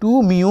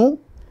 32 mu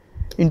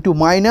into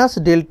minus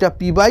delta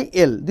p by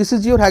L. This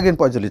is your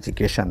Hagen-Poiseuille's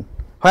equation,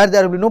 where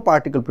there will be no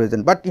particle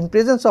present, but in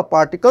presence of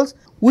particles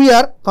we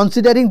are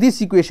considering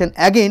this equation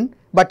again,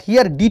 but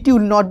here dt will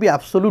not be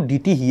absolute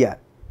dt here.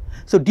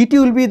 So, dt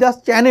will be the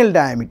channel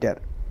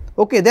diameter.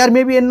 Okay, there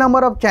may be n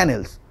number of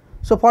channels.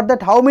 So, for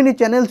that how many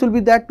channels will be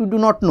that we do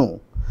not know.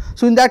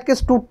 So, in that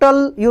case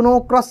total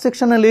cross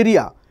sectional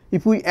area,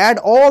 if we add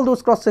all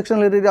those cross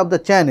sectional area of the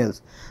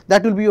channels,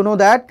 that will be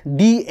that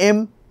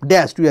dm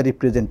dash we are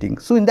representing.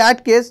 So, in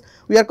that case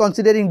we are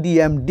considering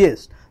dm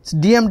dash. So,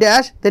 dm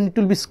dash, then it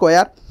will be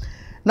square.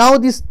 Now,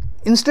 this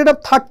instead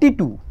of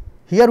 32,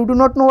 here we do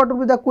not know what will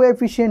be the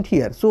coefficient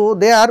here. So,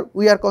 there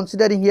we are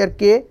considering here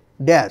k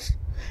dash,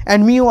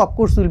 and mu of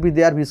course will be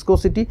there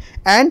viscosity,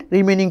 and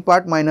remaining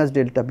part minus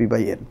delta p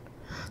by L.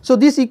 So,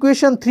 this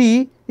equation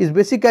 3 is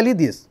basically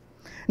this.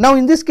 Now,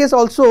 in this case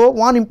also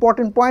one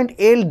important point,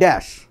 L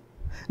dash.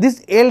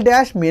 This L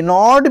dash may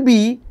not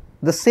be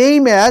the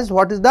same as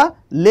what is the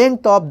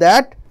length of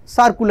that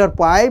circular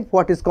pipe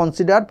what is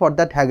considered for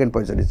that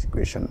Hagen-Poiseuille's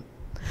equation.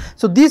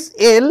 So, this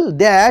L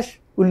dash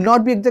will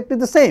not be exactly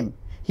the same.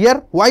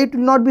 Here why it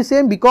will not be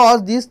same?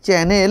 Because this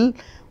channel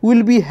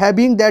will be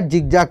having that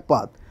zigzag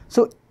path.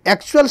 So,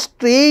 actual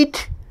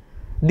straight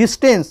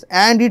distance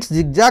and its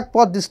zigzag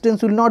path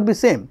distance will not be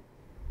same,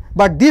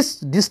 but this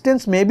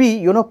distance may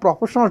be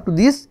proportional to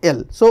this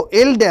L. So,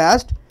 L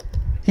dash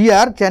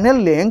here channel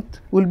length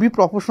will be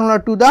proportional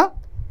to the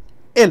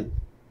L.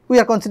 We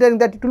are considering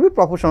that it will be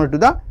proportional to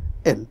the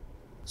L.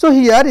 So,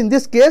 here in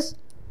this case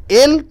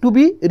L to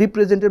be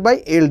represented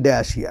by L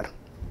dash here.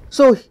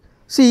 So,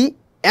 see,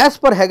 as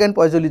per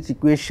Hagen-Poiseuille's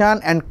equation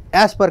and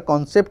as per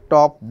concept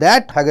of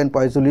that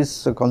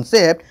Hagen-Poiseuille's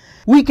concept,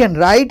 we can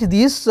write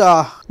this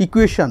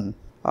equation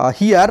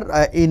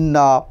here in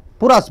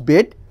porous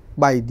bed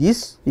by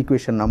this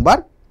equation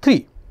number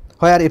 3,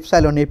 where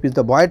epsilon f is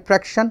the void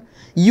fraction,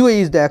 UA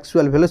is the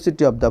actual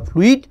velocity of the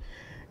fluid,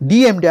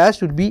 dm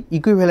dash would be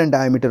equivalent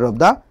diameter of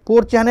the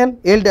pore channel,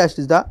 L dash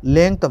is the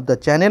length of the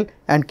channel,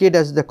 and K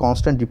dash is the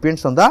constant,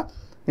 depends on the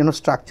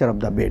structure of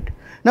the bed.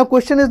 Now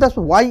question is that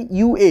why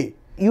UA?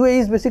 UA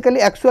is basically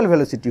actual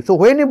velocity. So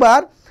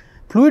whenever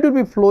fluid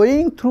will be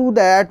flowing through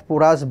that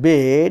porous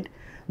bed,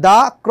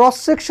 the cross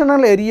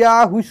sectional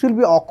area which will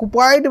be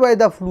occupied by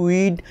the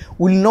fluid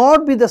will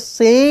not be the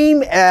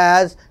same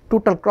as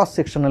total cross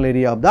sectional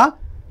area of the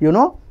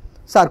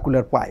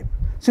circular pipe.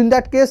 So in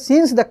that case,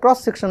 since the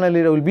cross sectional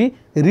area will be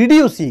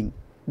reducing,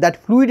 that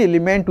fluid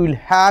element will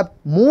have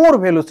more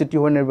velocity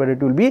whenever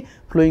it will be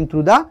flowing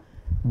through the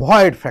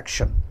void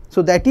fraction.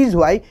 So that is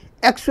why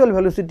actual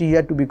velocity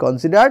here to be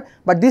considered,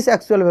 but this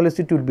actual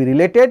velocity will be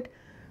related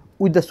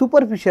with the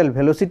superficial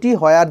velocity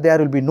where there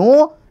will be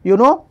no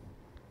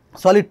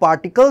solid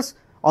particles,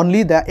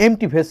 only the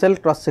empty vessel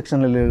cross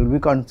sectional area will be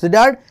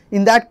considered.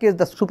 In that case,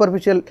 the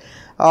superficial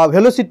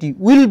velocity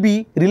will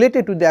be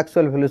related to the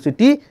actual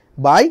velocity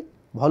by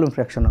volume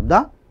fraction of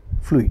the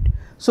fluid.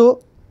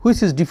 So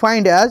which is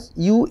defined as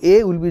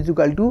UA will be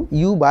equal to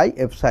U by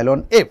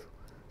epsilon f.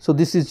 So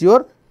this is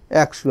your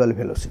actual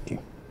velocity.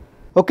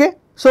 Okay.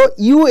 So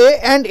UA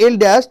and L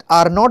dash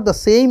are not the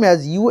same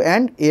as U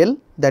and L,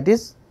 that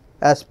is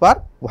as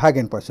per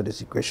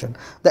Hagen-Poiseuille's equation.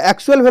 The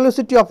actual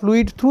velocity of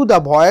fluid through the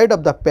void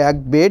of the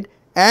packed bed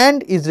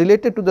and is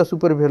related to the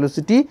super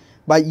velocity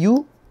by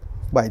U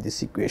by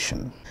this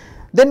equation.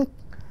 Then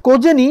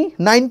Kozeny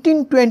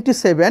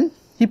 1927,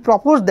 he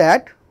proposed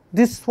that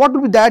this, what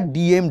will be that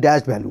dm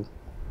dash value,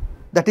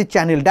 that is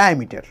channel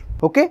diameter.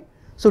 Okay.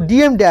 So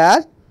dm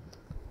dash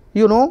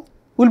will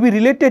be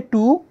related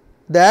to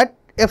that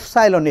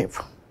epsilon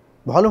f,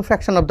 volume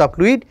fraction of the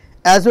fluid,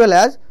 as well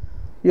as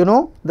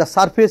the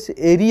surface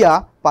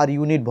area per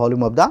unit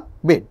volume of the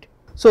bed.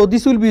 So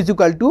this will be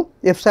equal to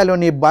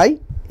epsilon f by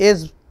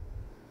S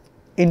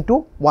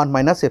into 1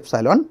 minus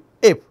epsilon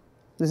f.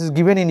 This is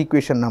given in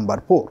equation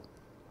number 4.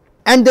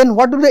 And then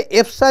what will be the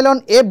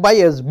epsilon f by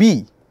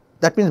SB,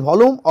 that means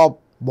volume of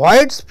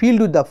voids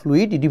filled with the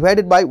fluid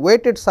divided by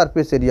weighted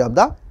surface area of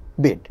the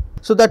bed.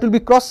 So that will be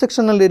cross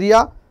sectional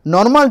area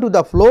normal to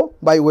the flow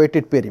by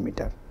weighted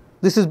perimeter.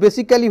 This is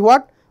basically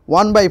what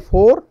 1 by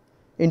 4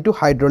 into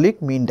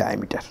hydraulic mean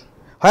diameter,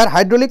 where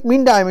hydraulic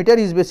mean diameter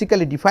is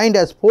basically defined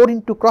as 4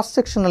 into cross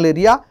sectional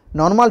area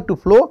normal to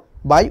flow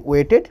by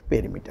weighted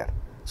perimeter.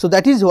 So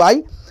that is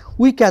why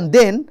we can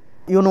then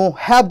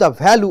have the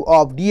value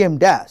of dm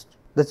dash,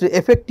 that is the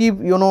effective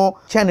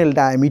channel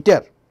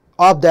diameter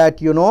of that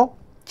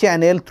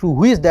channel through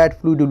which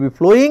that fluid will be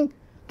flowing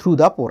through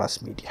the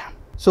porous media.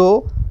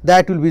 So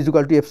that will be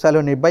equal to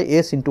epsilon f by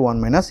S into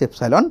 1 minus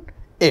epsilon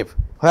f,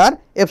 where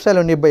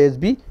epsilon f by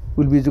SB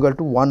will be equal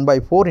to 1 by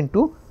 4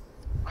 into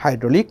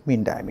hydraulic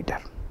mean diameter.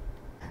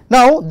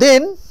 Now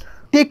then,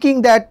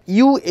 taking that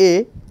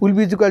UA will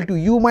be equal to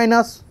U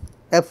minus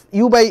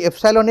U by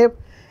epsilon f,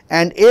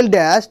 and L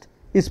dash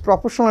is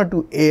proportional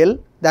to L,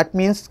 that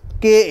means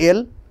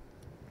KL,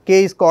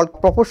 K is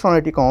called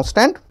proportionality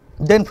constant.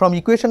 Then from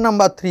equation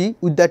number 3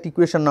 with that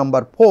equation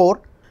number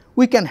 4,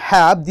 we can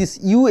have this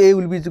UA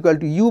will be equal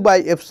to U by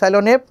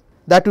epsilon f,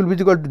 that will be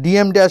equal to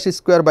dm dash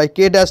square by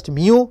K dash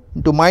mu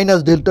into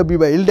minus delta B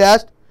by L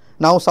dash.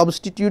 Now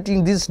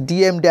substituting this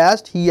dm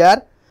dash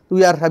here,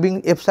 we are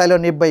having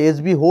epsilon f by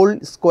SB whole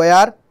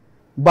square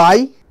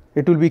by,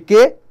 it will be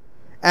K,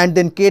 and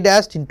then K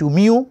dash into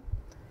mu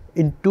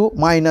into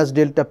minus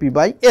delta P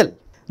by L.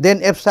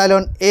 Then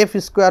epsilon f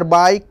square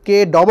by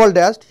K double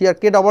dash, here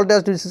K double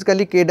dash is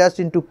basically K dash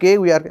into K,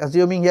 we are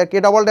assuming here K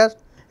double dash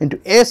into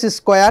S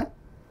square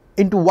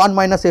into 1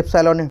 minus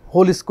epsilon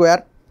whole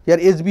square, here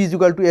SB is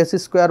equal to S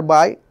square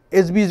by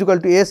SB is equal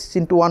to S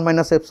into 1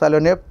 minus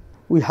epsilon f,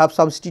 we have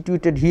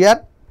substituted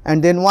here,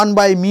 and then 1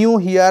 by mu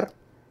here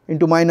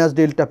into minus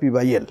delta P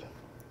by L.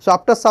 So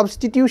after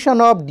substitution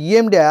of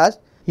dm dash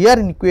here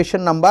in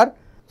equation number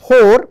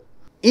 4,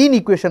 in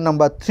equation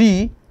number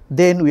 3,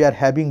 then we are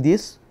having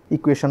this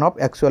equation of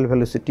actual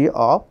velocity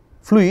of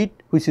fluid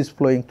which is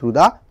flowing through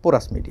the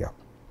porous media.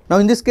 Now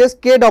in this case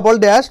K double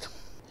dash,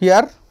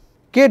 here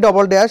K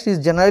double dash is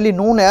generally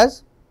known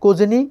as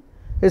Kozeny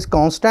is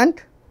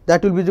constant,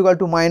 that will be equal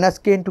to minus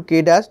K into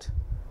K dash,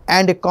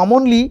 and a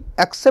commonly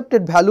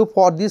accepted value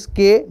for this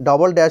K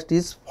double dash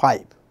is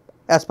 5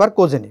 as per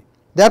Kozeny.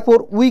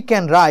 Therefore we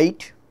can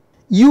write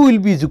U will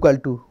be equal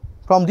to,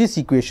 from this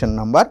equation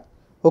number,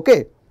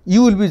 okay,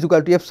 U will be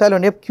equal to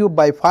epsilon f cube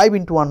by 5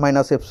 into 1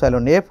 minus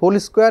epsilon f whole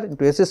square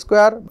into S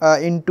square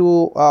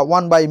into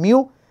 1 by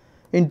mu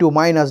into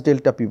minus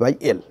delta P by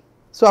L.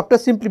 So after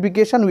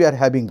simplification we are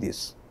having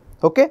this.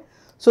 Okay.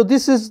 So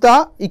this is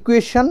the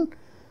equation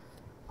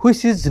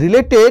which is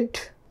related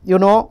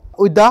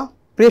with the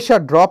pressure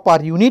drop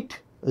per unit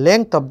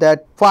length of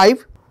that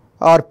pipe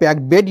or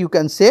packed bed, you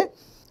can say,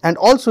 and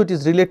also it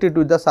is related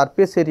with the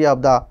surface area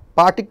of the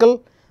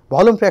particle,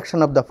 volume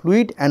fraction of the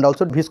fluid, and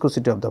also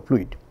viscosity of the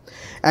fluid.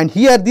 And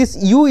here this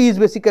U is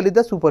basically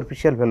the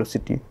superficial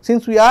velocity.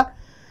 Since we are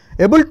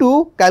able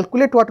to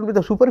calculate what will be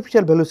the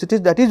superficial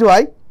velocities, that is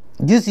why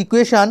this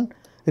equation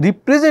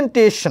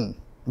representation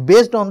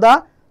based on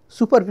the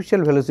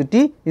superficial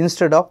velocity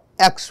instead of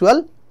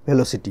actual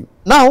velocity.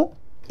 Now,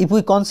 if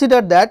we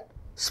consider that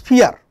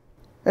sphere,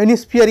 any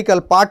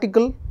spherical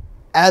particle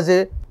as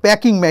a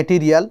packing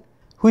material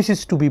which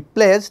is to be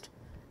placed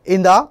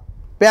in the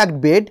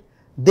packed bed,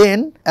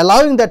 then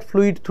allowing that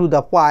fluid through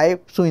the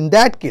pipe. So, in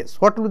that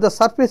case, what will be the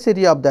surface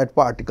area of that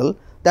particle?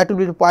 That will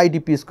be pi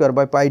dp square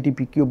by pi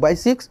dp cube by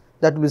 6,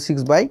 that will be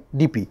 6 by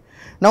dp.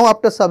 Now,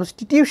 after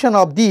substitution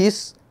of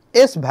this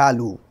S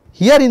value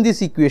here in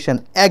this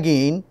equation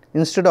again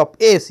instead of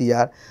S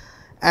here,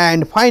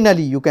 and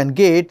finally you can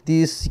get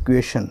this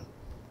equation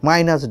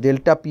minus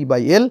delta p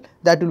by L,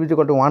 that will be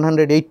equal to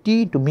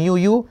 180 to mu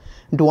u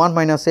into 1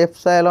 minus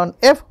epsilon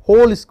f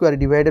whole square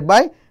divided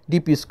by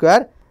dp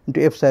square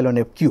into epsilon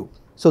f cube.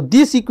 So,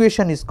 this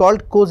equation is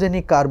called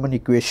Koenig-Karman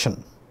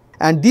equation,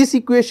 and this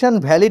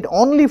equation valid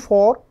only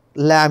for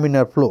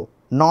laminar flow,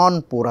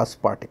 non-porous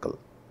particle.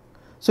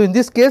 So, in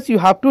this case you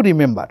have to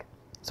remember.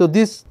 So,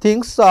 these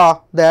things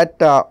that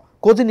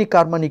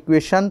Koenig-Karman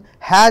equation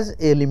has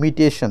a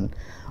limitation,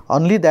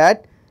 only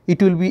that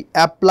it will be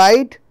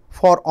applied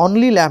for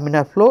only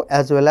laminar flow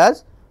as well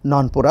as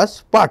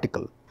non-porous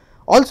particle.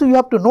 Also, you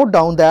have to note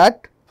down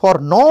that for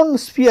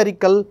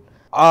non-spherical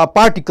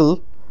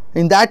particle,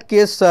 in that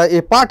case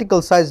a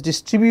particle size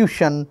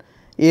distribution,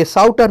 a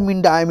outer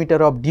mean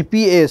diameter of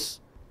dps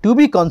to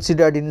be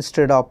considered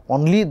instead of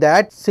only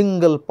that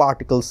single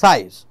particle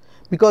size,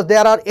 because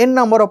there are n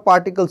number of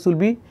particles will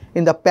be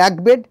in the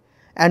packed bed,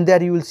 and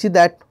there you will see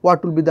that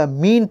what will be the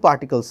mean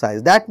particle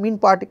size. That mean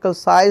particle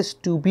size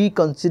to be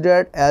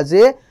considered as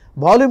a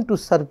volume to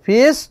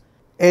surface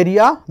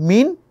area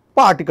mean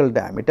particle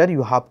diameter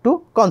you have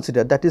to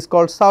consider, that is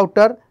called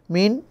outer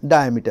mean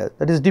diameter,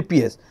 that is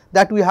dps,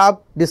 that we have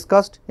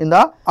discussed in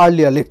the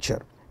earlier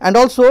lecture, and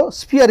also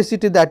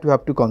sphericity that you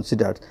have to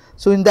consider.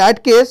 So, in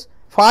that case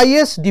phi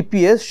s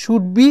dps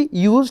should be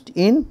used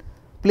in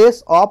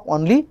place of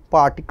only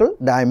particle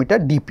diameter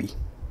dp.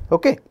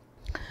 Okay.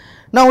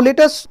 Now, let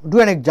us do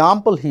an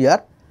example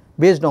here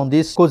based on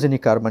this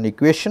Koenig-Karman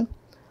equation.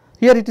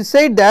 Here it is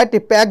said that a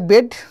packed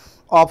bed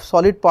of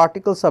solid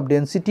particles of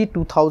density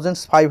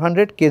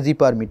 2500 kg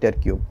per meter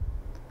cube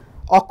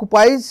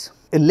occupies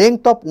a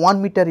length of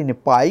 1 meter in a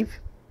pipe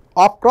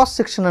of cross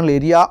sectional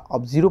area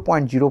of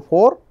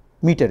 0.04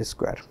 meter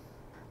square.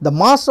 The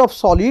mass of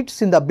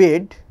solids in the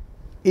bed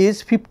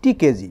is 50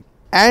 kg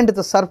and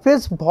the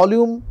surface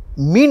volume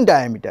mean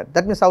diameter,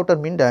 that means outer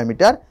mean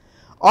diameter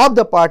of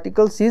the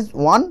particles is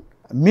 1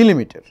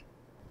 millimeter.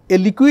 A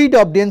liquid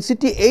of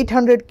density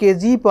 800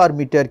 kg per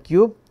meter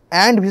cube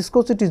and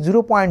viscosity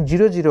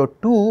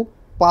 0.002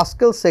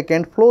 Pascal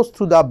second flows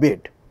through the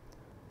bed.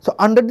 So,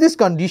 under this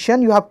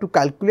condition you have to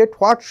calculate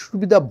what should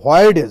be the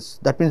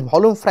voidage, that means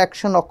volume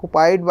fraction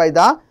occupied by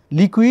the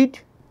liquid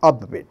of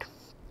the bed,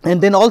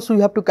 and then also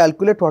you have to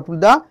calculate what will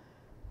be the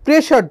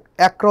pressure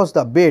across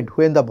the bed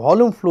when the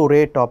volume flow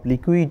rate of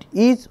liquid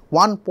is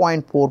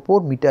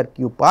 1.44 meter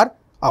cube per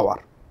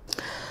hour.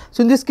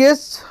 So, in this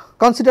case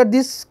consider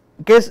this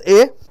case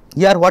A.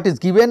 Here what is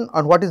given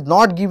and what is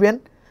not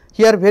given.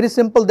 Here very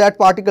simple, that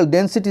particle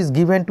density is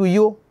given to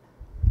you,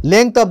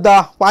 length of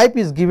the pipe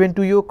is given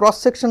to you,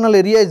 cross sectional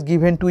area is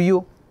given to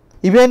you,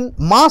 even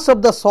mass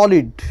of the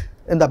solid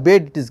in the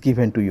bed it is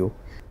given to you,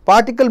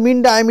 particle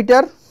mean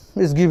diameter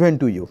is given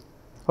to you,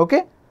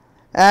 okay,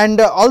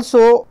 and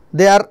also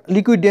their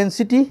liquid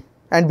density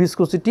and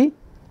viscosity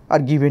are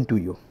given to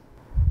you.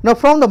 Now,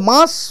 from the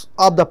mass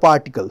of the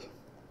particle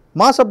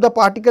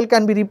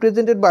can be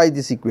represented by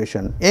this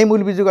equation. M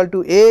will be equal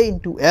to A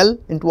into L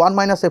into 1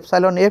 minus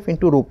epsilon F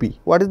into rho p.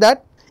 What is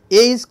that?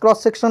 A is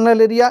cross sectional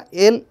area,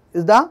 L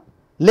is the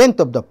length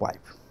of the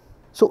pipe.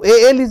 So,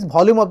 AL is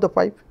volume of the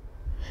pipe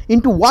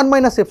into 1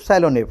 minus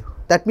epsilon F,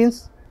 that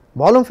means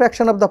volume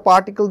fraction of the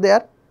particle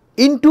there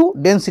into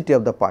density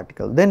of the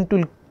particle, then it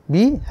will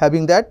be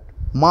having that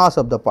mass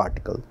of the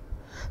particle.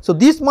 So,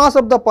 this mass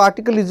of the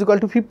particle is equal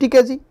to 50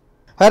 kg,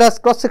 whereas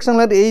cross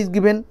sectional area A is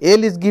given,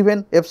 L is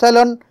given,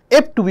 epsilon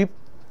F to be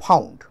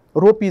found,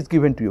 rho p is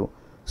given to you.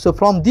 So,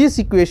 from this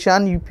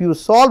equation, if you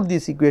solve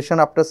this equation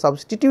after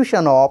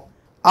substitution of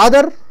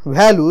other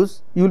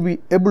values, you will be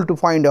able to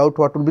find out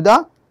what will be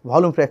the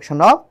volume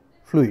fraction of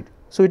fluid.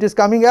 So, it is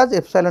coming as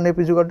epsilon F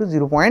is equal to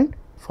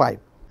 0.5.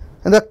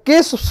 In the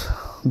case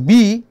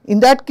B, in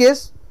that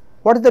case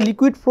what is the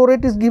liquid flow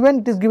rate is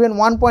given? It is given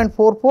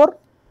 1.44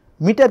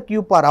 meter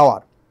cube per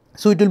hour.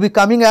 So, it will be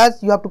coming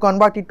as, you have to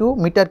convert it to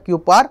meter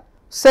cube per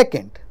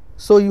second.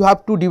 So, you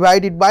have to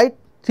divide it by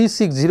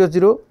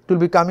 3600, it will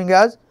be coming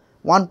as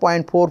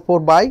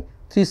 1.44 by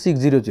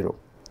 3600.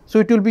 So,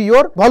 it will be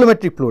your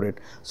volumetric flow rate.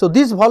 So,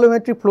 this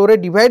volumetric flow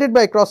rate divided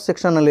by cross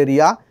sectional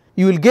area,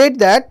 you will get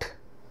that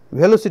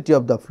velocity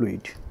of the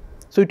fluid.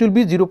 So, it will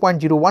be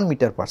 0.01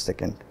 meter per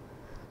second.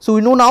 So,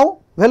 we know now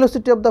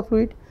velocity of the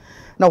fluid.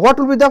 Now, what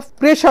will be the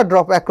pressure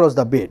drop across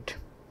the bed?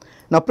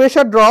 Now,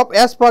 pressure drop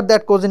as per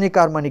that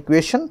Koenig-Karman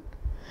equation,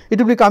 it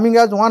will be coming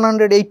as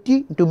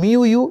 180 into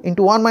mu u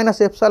into 1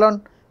 minus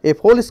epsilon F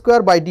whole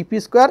square by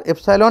dp square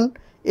epsilon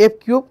F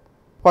cube.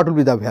 What will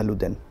be the value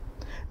then?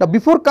 Now,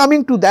 before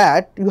coming to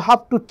that, you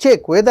have to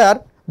check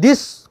whether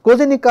this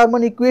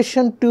Koenig-Karman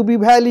equation to be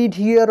valid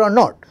here or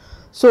not.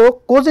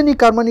 So,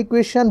 Koenig-Karman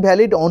equation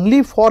valid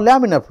only for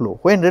laminar flow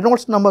when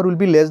Reynolds number will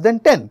be less than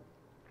 10.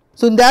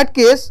 So, in that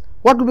case,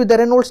 what will be the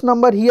Reynolds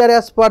number here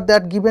as per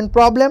that given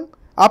problem?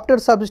 After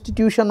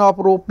substitution of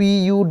rho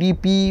p u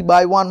dp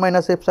by 1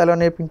 minus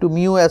epsilon f into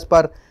mu as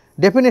per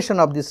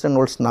definition of this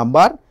Reynolds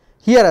number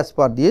here as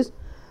per this,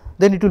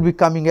 then it will be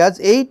coming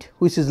as 8,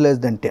 which is less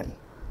than 10.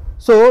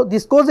 So,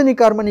 this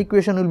Koenig-Karman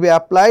equation will be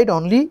applied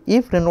only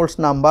if Reynolds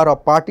number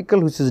of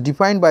particle which is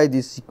defined by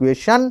this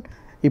equation,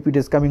 if it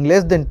is coming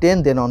less than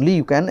 10, then only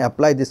you can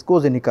apply this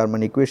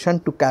Koenig-Karman equation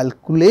to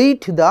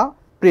calculate the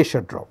pressure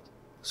drop.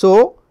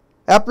 So,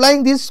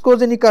 applying this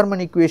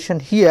Koenig-Karman equation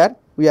here,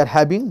 we are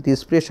having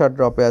this pressure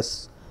drop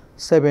as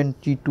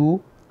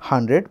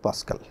 7200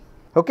 Pascal.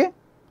 Okay.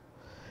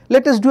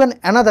 Let us do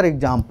another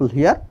example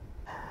here.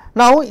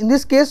 Now, in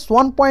this case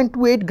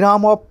 1.28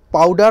 gram of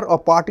powder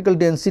of particle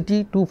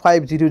density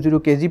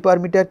 2500 kg per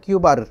meter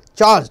cube are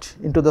charged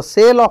into the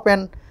cell of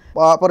an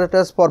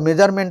apparatus for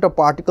measurement of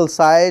particle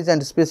size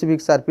and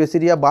specific surface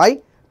area by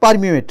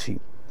permeometry.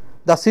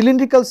 The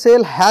cylindrical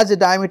cell has a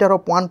diameter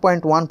of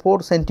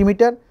 1.14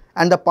 centimeter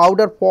and the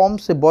powder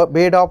forms a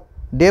bed of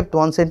depth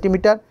 1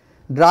 centimeter.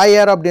 Dry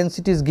air of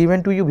density is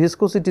given to you,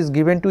 viscosity is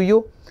given to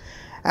you,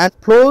 and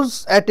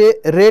flows at a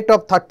rate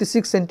of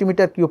 36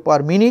 centimeter cube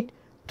per minute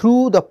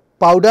through the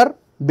powder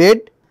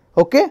bed,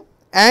 okay,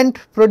 and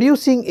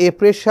producing a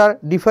pressure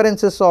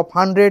differences of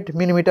 100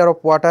 millimeter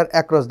of water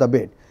across the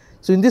bed.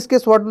 So, in this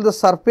case, what will the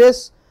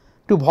surface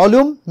to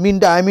volume, mean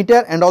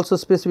diameter, and also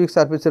specific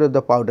surface area of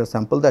the powder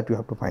sample that you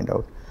have to find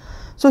out.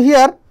 So,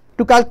 here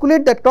to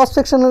calculate the cross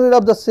sectional area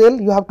of the cell,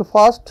 you have to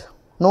first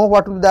know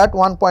what will be that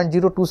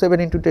 1.027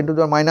 into 10 to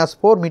the minus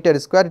 4 meter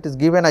square. It is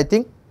given, I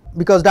think,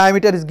 because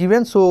diameter is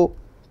given. So,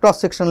 cross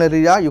sectional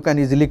area you can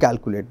easily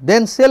calculate.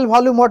 Then cell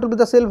volume, what will be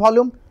the cell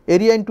volume?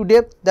 Area into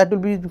depth, that will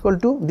be equal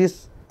to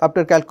this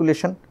after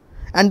calculation.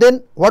 And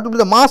then what will be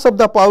the mass of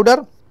the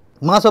powder?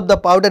 Mass of the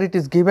powder, it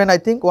is given, I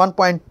think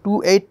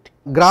 1.28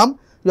 gram.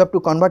 You have to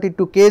convert it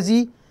to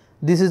kg.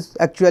 This is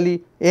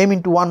actually m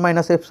into 1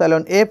 minus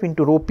epsilon f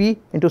into rho p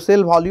into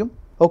cell volume.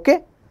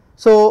 Okay.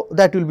 So,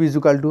 that will be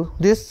equal to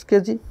this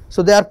kg.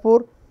 So,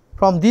 therefore,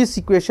 from this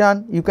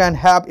equation you can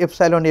have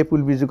epsilon f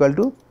will be equal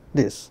to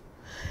this.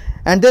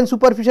 And then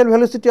superficial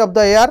velocity of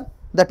the air,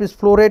 that is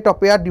flow rate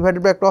of air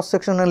divided by cross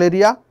sectional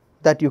area,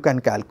 that you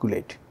can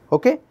calculate.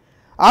 Okay.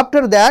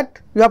 After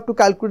that, you have to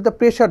calculate the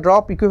pressure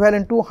drop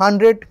equivalent to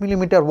 100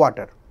 millimeter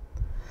water.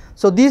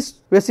 So, this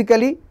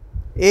basically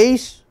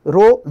H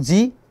rho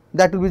g,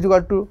 that will be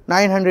equal to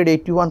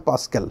 981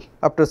 Pascal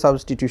after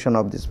substitution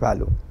of this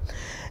value.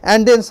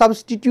 And then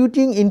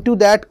substituting into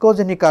that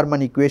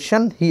Koenig-Karman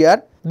equation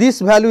here, this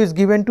value is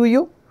given to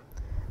you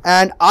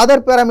and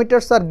other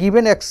parameters are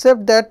given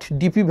except that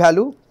dp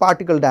value,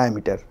 particle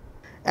diameter.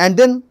 And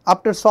then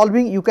after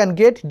solving you can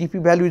get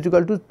dp value is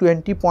equal to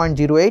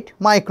 20.08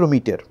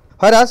 micrometer.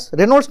 Whereas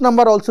Reynolds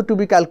number also to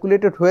be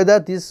calculated whether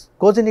this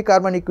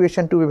Koenig-Karman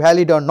equation to be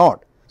valid or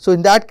not. So,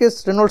 in that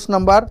case Reynolds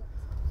number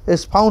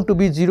is found to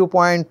be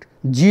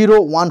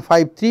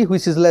 0.0153,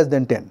 which is less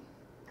than 10.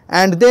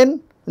 And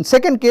then in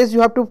second case you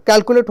have to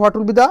calculate what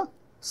will be the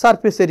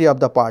surface area of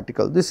the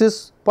particle. This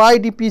is pi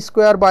dp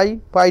square by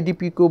pi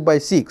dp cube by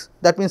 6,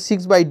 that means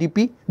 6 by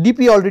dp.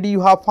 dp already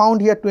you have found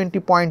here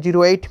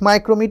 20.08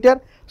 micrometer.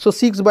 So,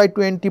 6 by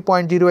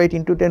 20.08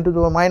 into 10 to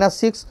the minus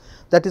 6,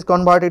 that is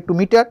converted to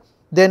meter.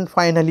 Then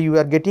finally you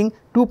are getting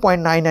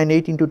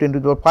 2.998 into 10 to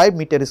the 5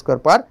 meter square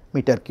per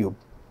meter cube.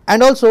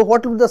 And also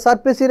what will be the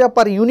surface area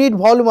per unit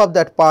volume of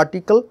that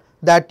particle,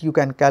 that you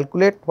can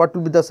calculate. What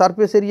will be the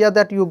surface area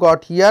that you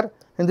got here?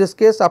 In this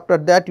case, after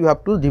that you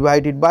have to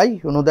divide it by,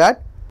 you know,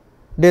 that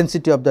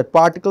density of that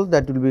particle,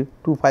 that will be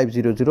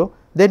 2500.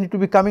 Then it will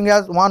be coming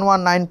as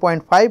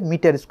 119.5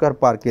 meter square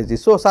per kg.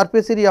 So,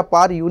 surface area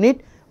per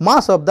unit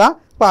mass of the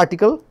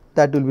particle,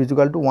 that will be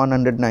equal to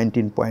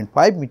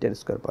 119.5 meter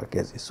square per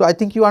kg. So, I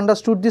think you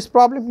understood this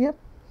problem here.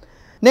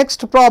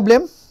 Next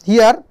problem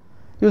here,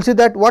 you will see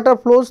that water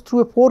flows through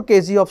a 4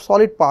 kg of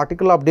solid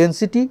particle of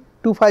density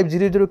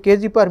 2500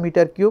 kg per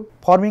meter cube,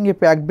 forming a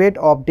packed bed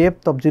of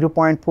depth of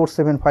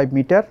 0.475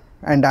 meter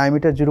and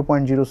diameter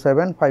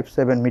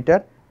 0.0757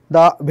 meter.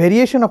 The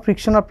variation of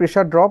frictional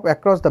pressure drop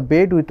across the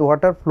bed with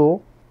water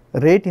flow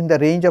rate in the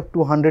range of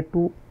 200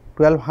 to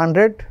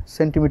 1200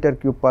 centimeter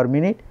cube per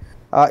minute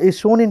is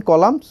shown in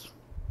columns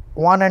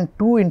 1 and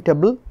 2 in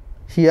table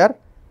here.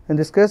 In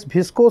this case,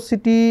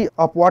 viscosity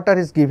of water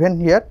is given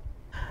here.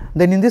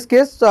 Then in this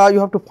case you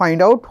have to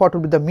find out what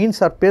will be the mean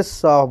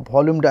surface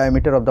volume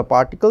diameter of the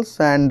particles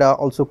and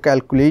also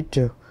calculate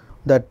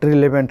that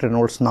relevant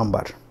Reynolds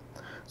number.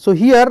 So,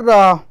 here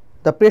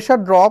the pressure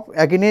drop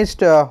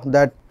against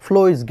that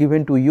flow is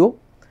given to you,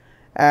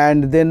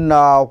 and then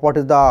what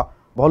is the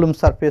volume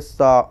surface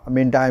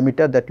mean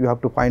diameter that you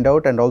have to find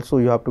out, and also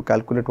you have to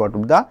calculate what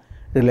will be the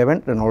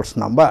relevant Reynolds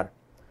number.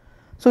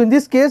 So, in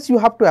this case you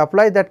have to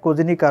apply that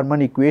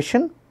Koenig-Karman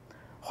equation,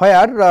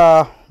 where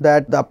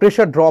that the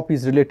pressure drop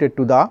is related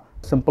to the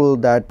simple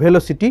that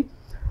velocity.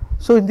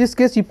 So, in this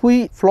case if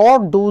we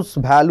plot those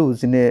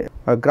values in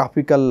a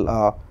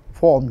graphical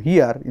form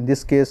here, in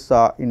this case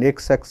in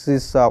x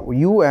axis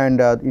u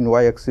and in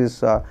y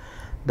axis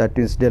that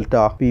is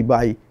delta p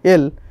by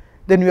L,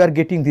 then we are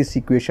getting this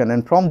equation,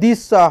 and from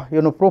this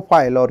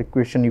profile or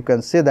equation you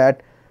can say that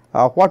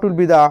what will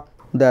be the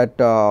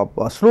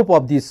slope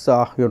of this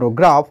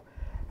graph,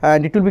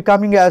 and it will be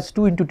coming as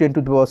 2 into 10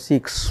 to the power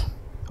 6.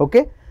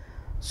 Okay.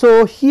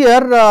 So,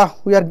 here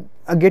we are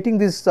getting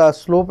this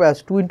slope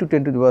as 2 into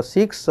 10 to the power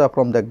 6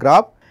 from the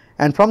graph,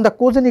 and from the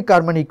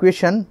Koenig-Karman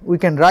equation we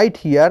can write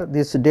here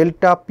this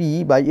delta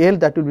p by L,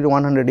 that will be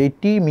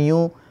 180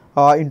 mu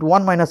into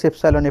 1 minus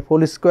epsilon f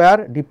whole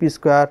square dp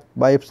square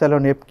by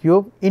epsilon f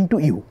cube into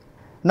u.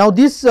 Now,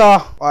 this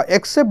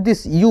except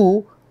this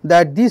u,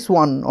 that this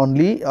one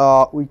only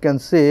we can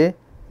say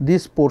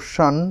this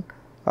portion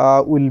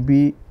will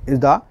be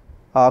the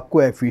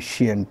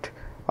coefficient.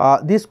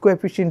 This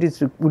coefficient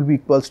will be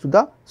equals to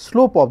the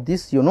slope of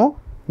this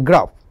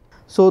graph.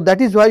 So,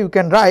 that is why you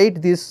can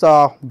write this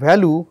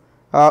value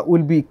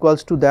will be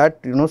equals to that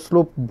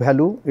slope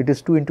value, it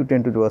is 2 into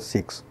 10 to the power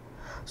 6.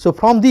 So,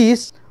 from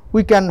this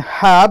we can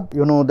have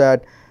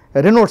that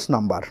Reynolds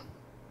number,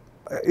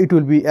 it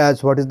will be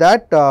as what is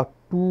that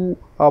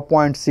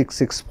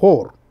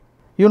 2.664.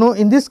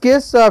 In this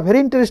case very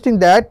interesting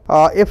that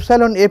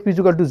epsilon f is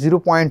equal to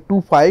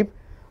 0.25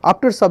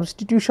 after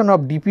substitution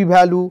of dp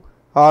value,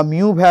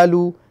 mu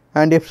value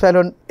and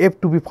epsilon f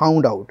to be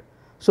found out.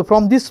 So,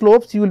 from these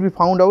slopes you will be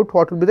found out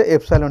what will be the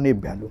epsilon f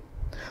value.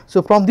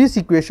 So, from this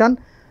equation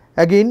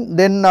again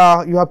then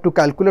you have to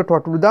calculate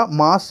what will be the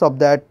mass of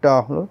that.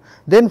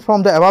 Then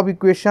from the above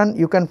equation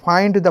you can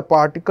find the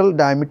particle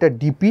diameter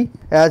dp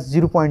as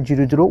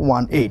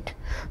 0.0018.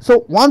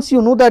 So, once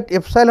you know that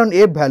epsilon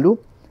f value,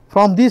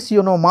 from this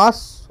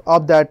mass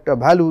of that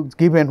value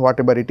given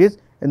whatever it is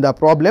in the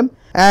problem,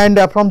 and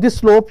from this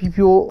slope if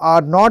you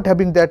are not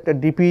having that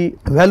dp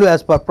value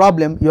as per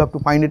problem, you have to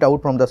find it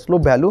out from the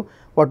slope value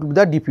what will be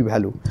the dp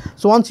value.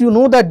 So, once you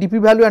know that dp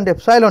value and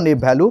epsilon f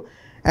value,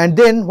 and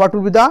then what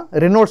will be the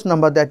Reynolds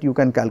number that you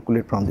can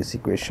calculate from this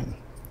equation.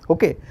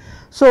 Okay.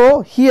 So,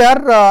 here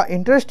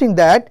interesting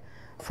that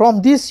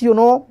from this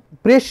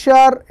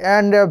pressure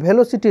and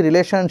velocity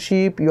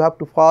relationship you have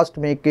to first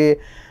make a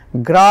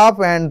graph,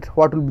 and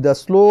what will be the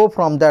slope,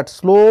 from that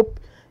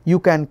slope you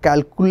can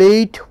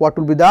calculate what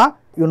will be the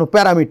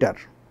parameter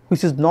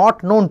which is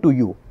not known to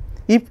you.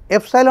 If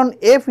epsilon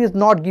f is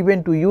not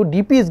given to you,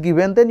 dp is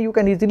given, then you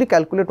can easily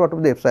calculate what will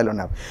be the epsilon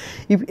f.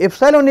 If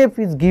epsilon f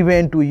is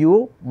given to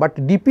you but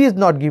dp is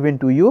not given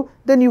to you,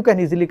 then you can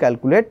easily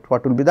calculate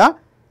what will be the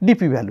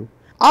dp value.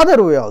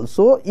 Other way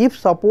also, if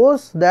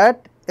suppose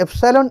that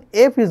epsilon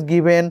f is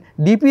given,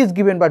 dp is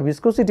given but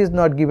viscosity is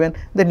not given,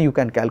 then you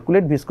can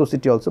calculate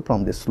viscosity also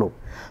from this slope.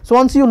 So,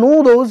 once you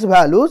know those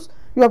values,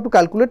 you have to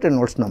calculate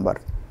Reynolds number,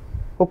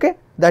 okay,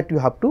 that you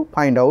have to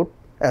find out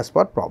as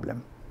per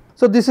problem.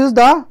 So, this is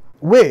the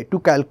way to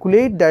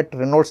calculate that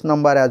Reynolds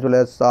number as well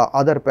as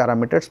other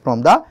parameters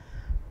from the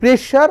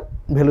pressure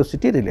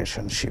velocity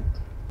relationship.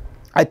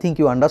 I think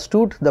you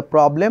understood the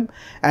problem,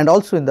 and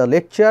also in the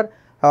lecture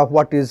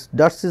what is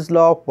Darcy's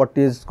law, what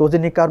is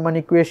Koenig-Karman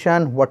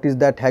equation, what is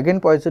that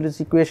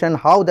Hagen-Poiseuille equation,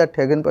 how that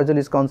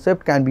Hagen-Poiseuille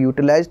concept can be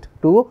utilized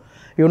to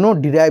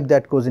derive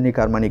that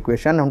Koenig-Karman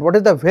equation, and what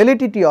is the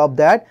validity of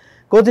that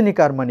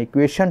Koenig-Karman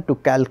equation to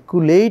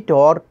calculate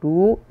or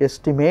to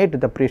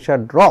estimate the pressure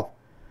drop.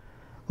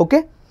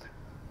 Okay.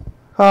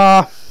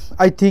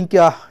 I think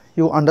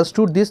you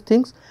understood these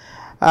things,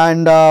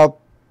 and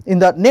in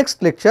the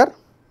next lecture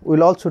we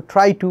will also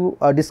try to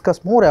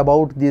discuss more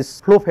about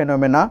this flow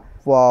phenomena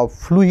for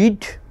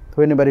fluid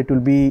whenever it will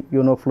be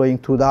flowing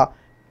through the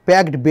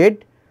packed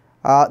bed.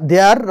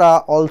 There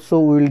also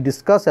we will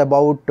discuss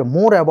about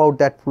more about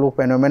that flow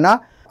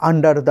phenomena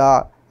under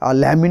the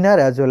laminar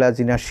as well as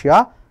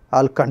inertial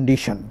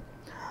condition.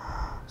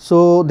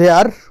 So,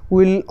 there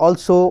we will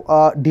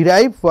also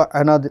derive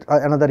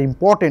another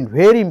important,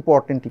 very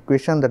important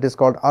equation, that is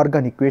called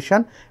Argon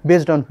equation,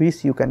 based on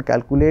which you can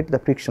calculate the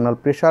frictional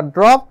pressure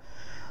drop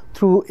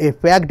through a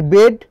packed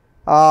bed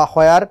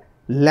where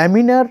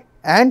laminar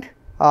and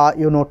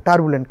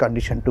turbulent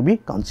condition to be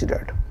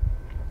considered.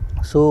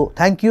 So,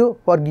 thank you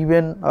for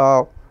given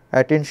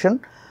attention.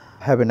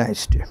 Have a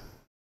nice day.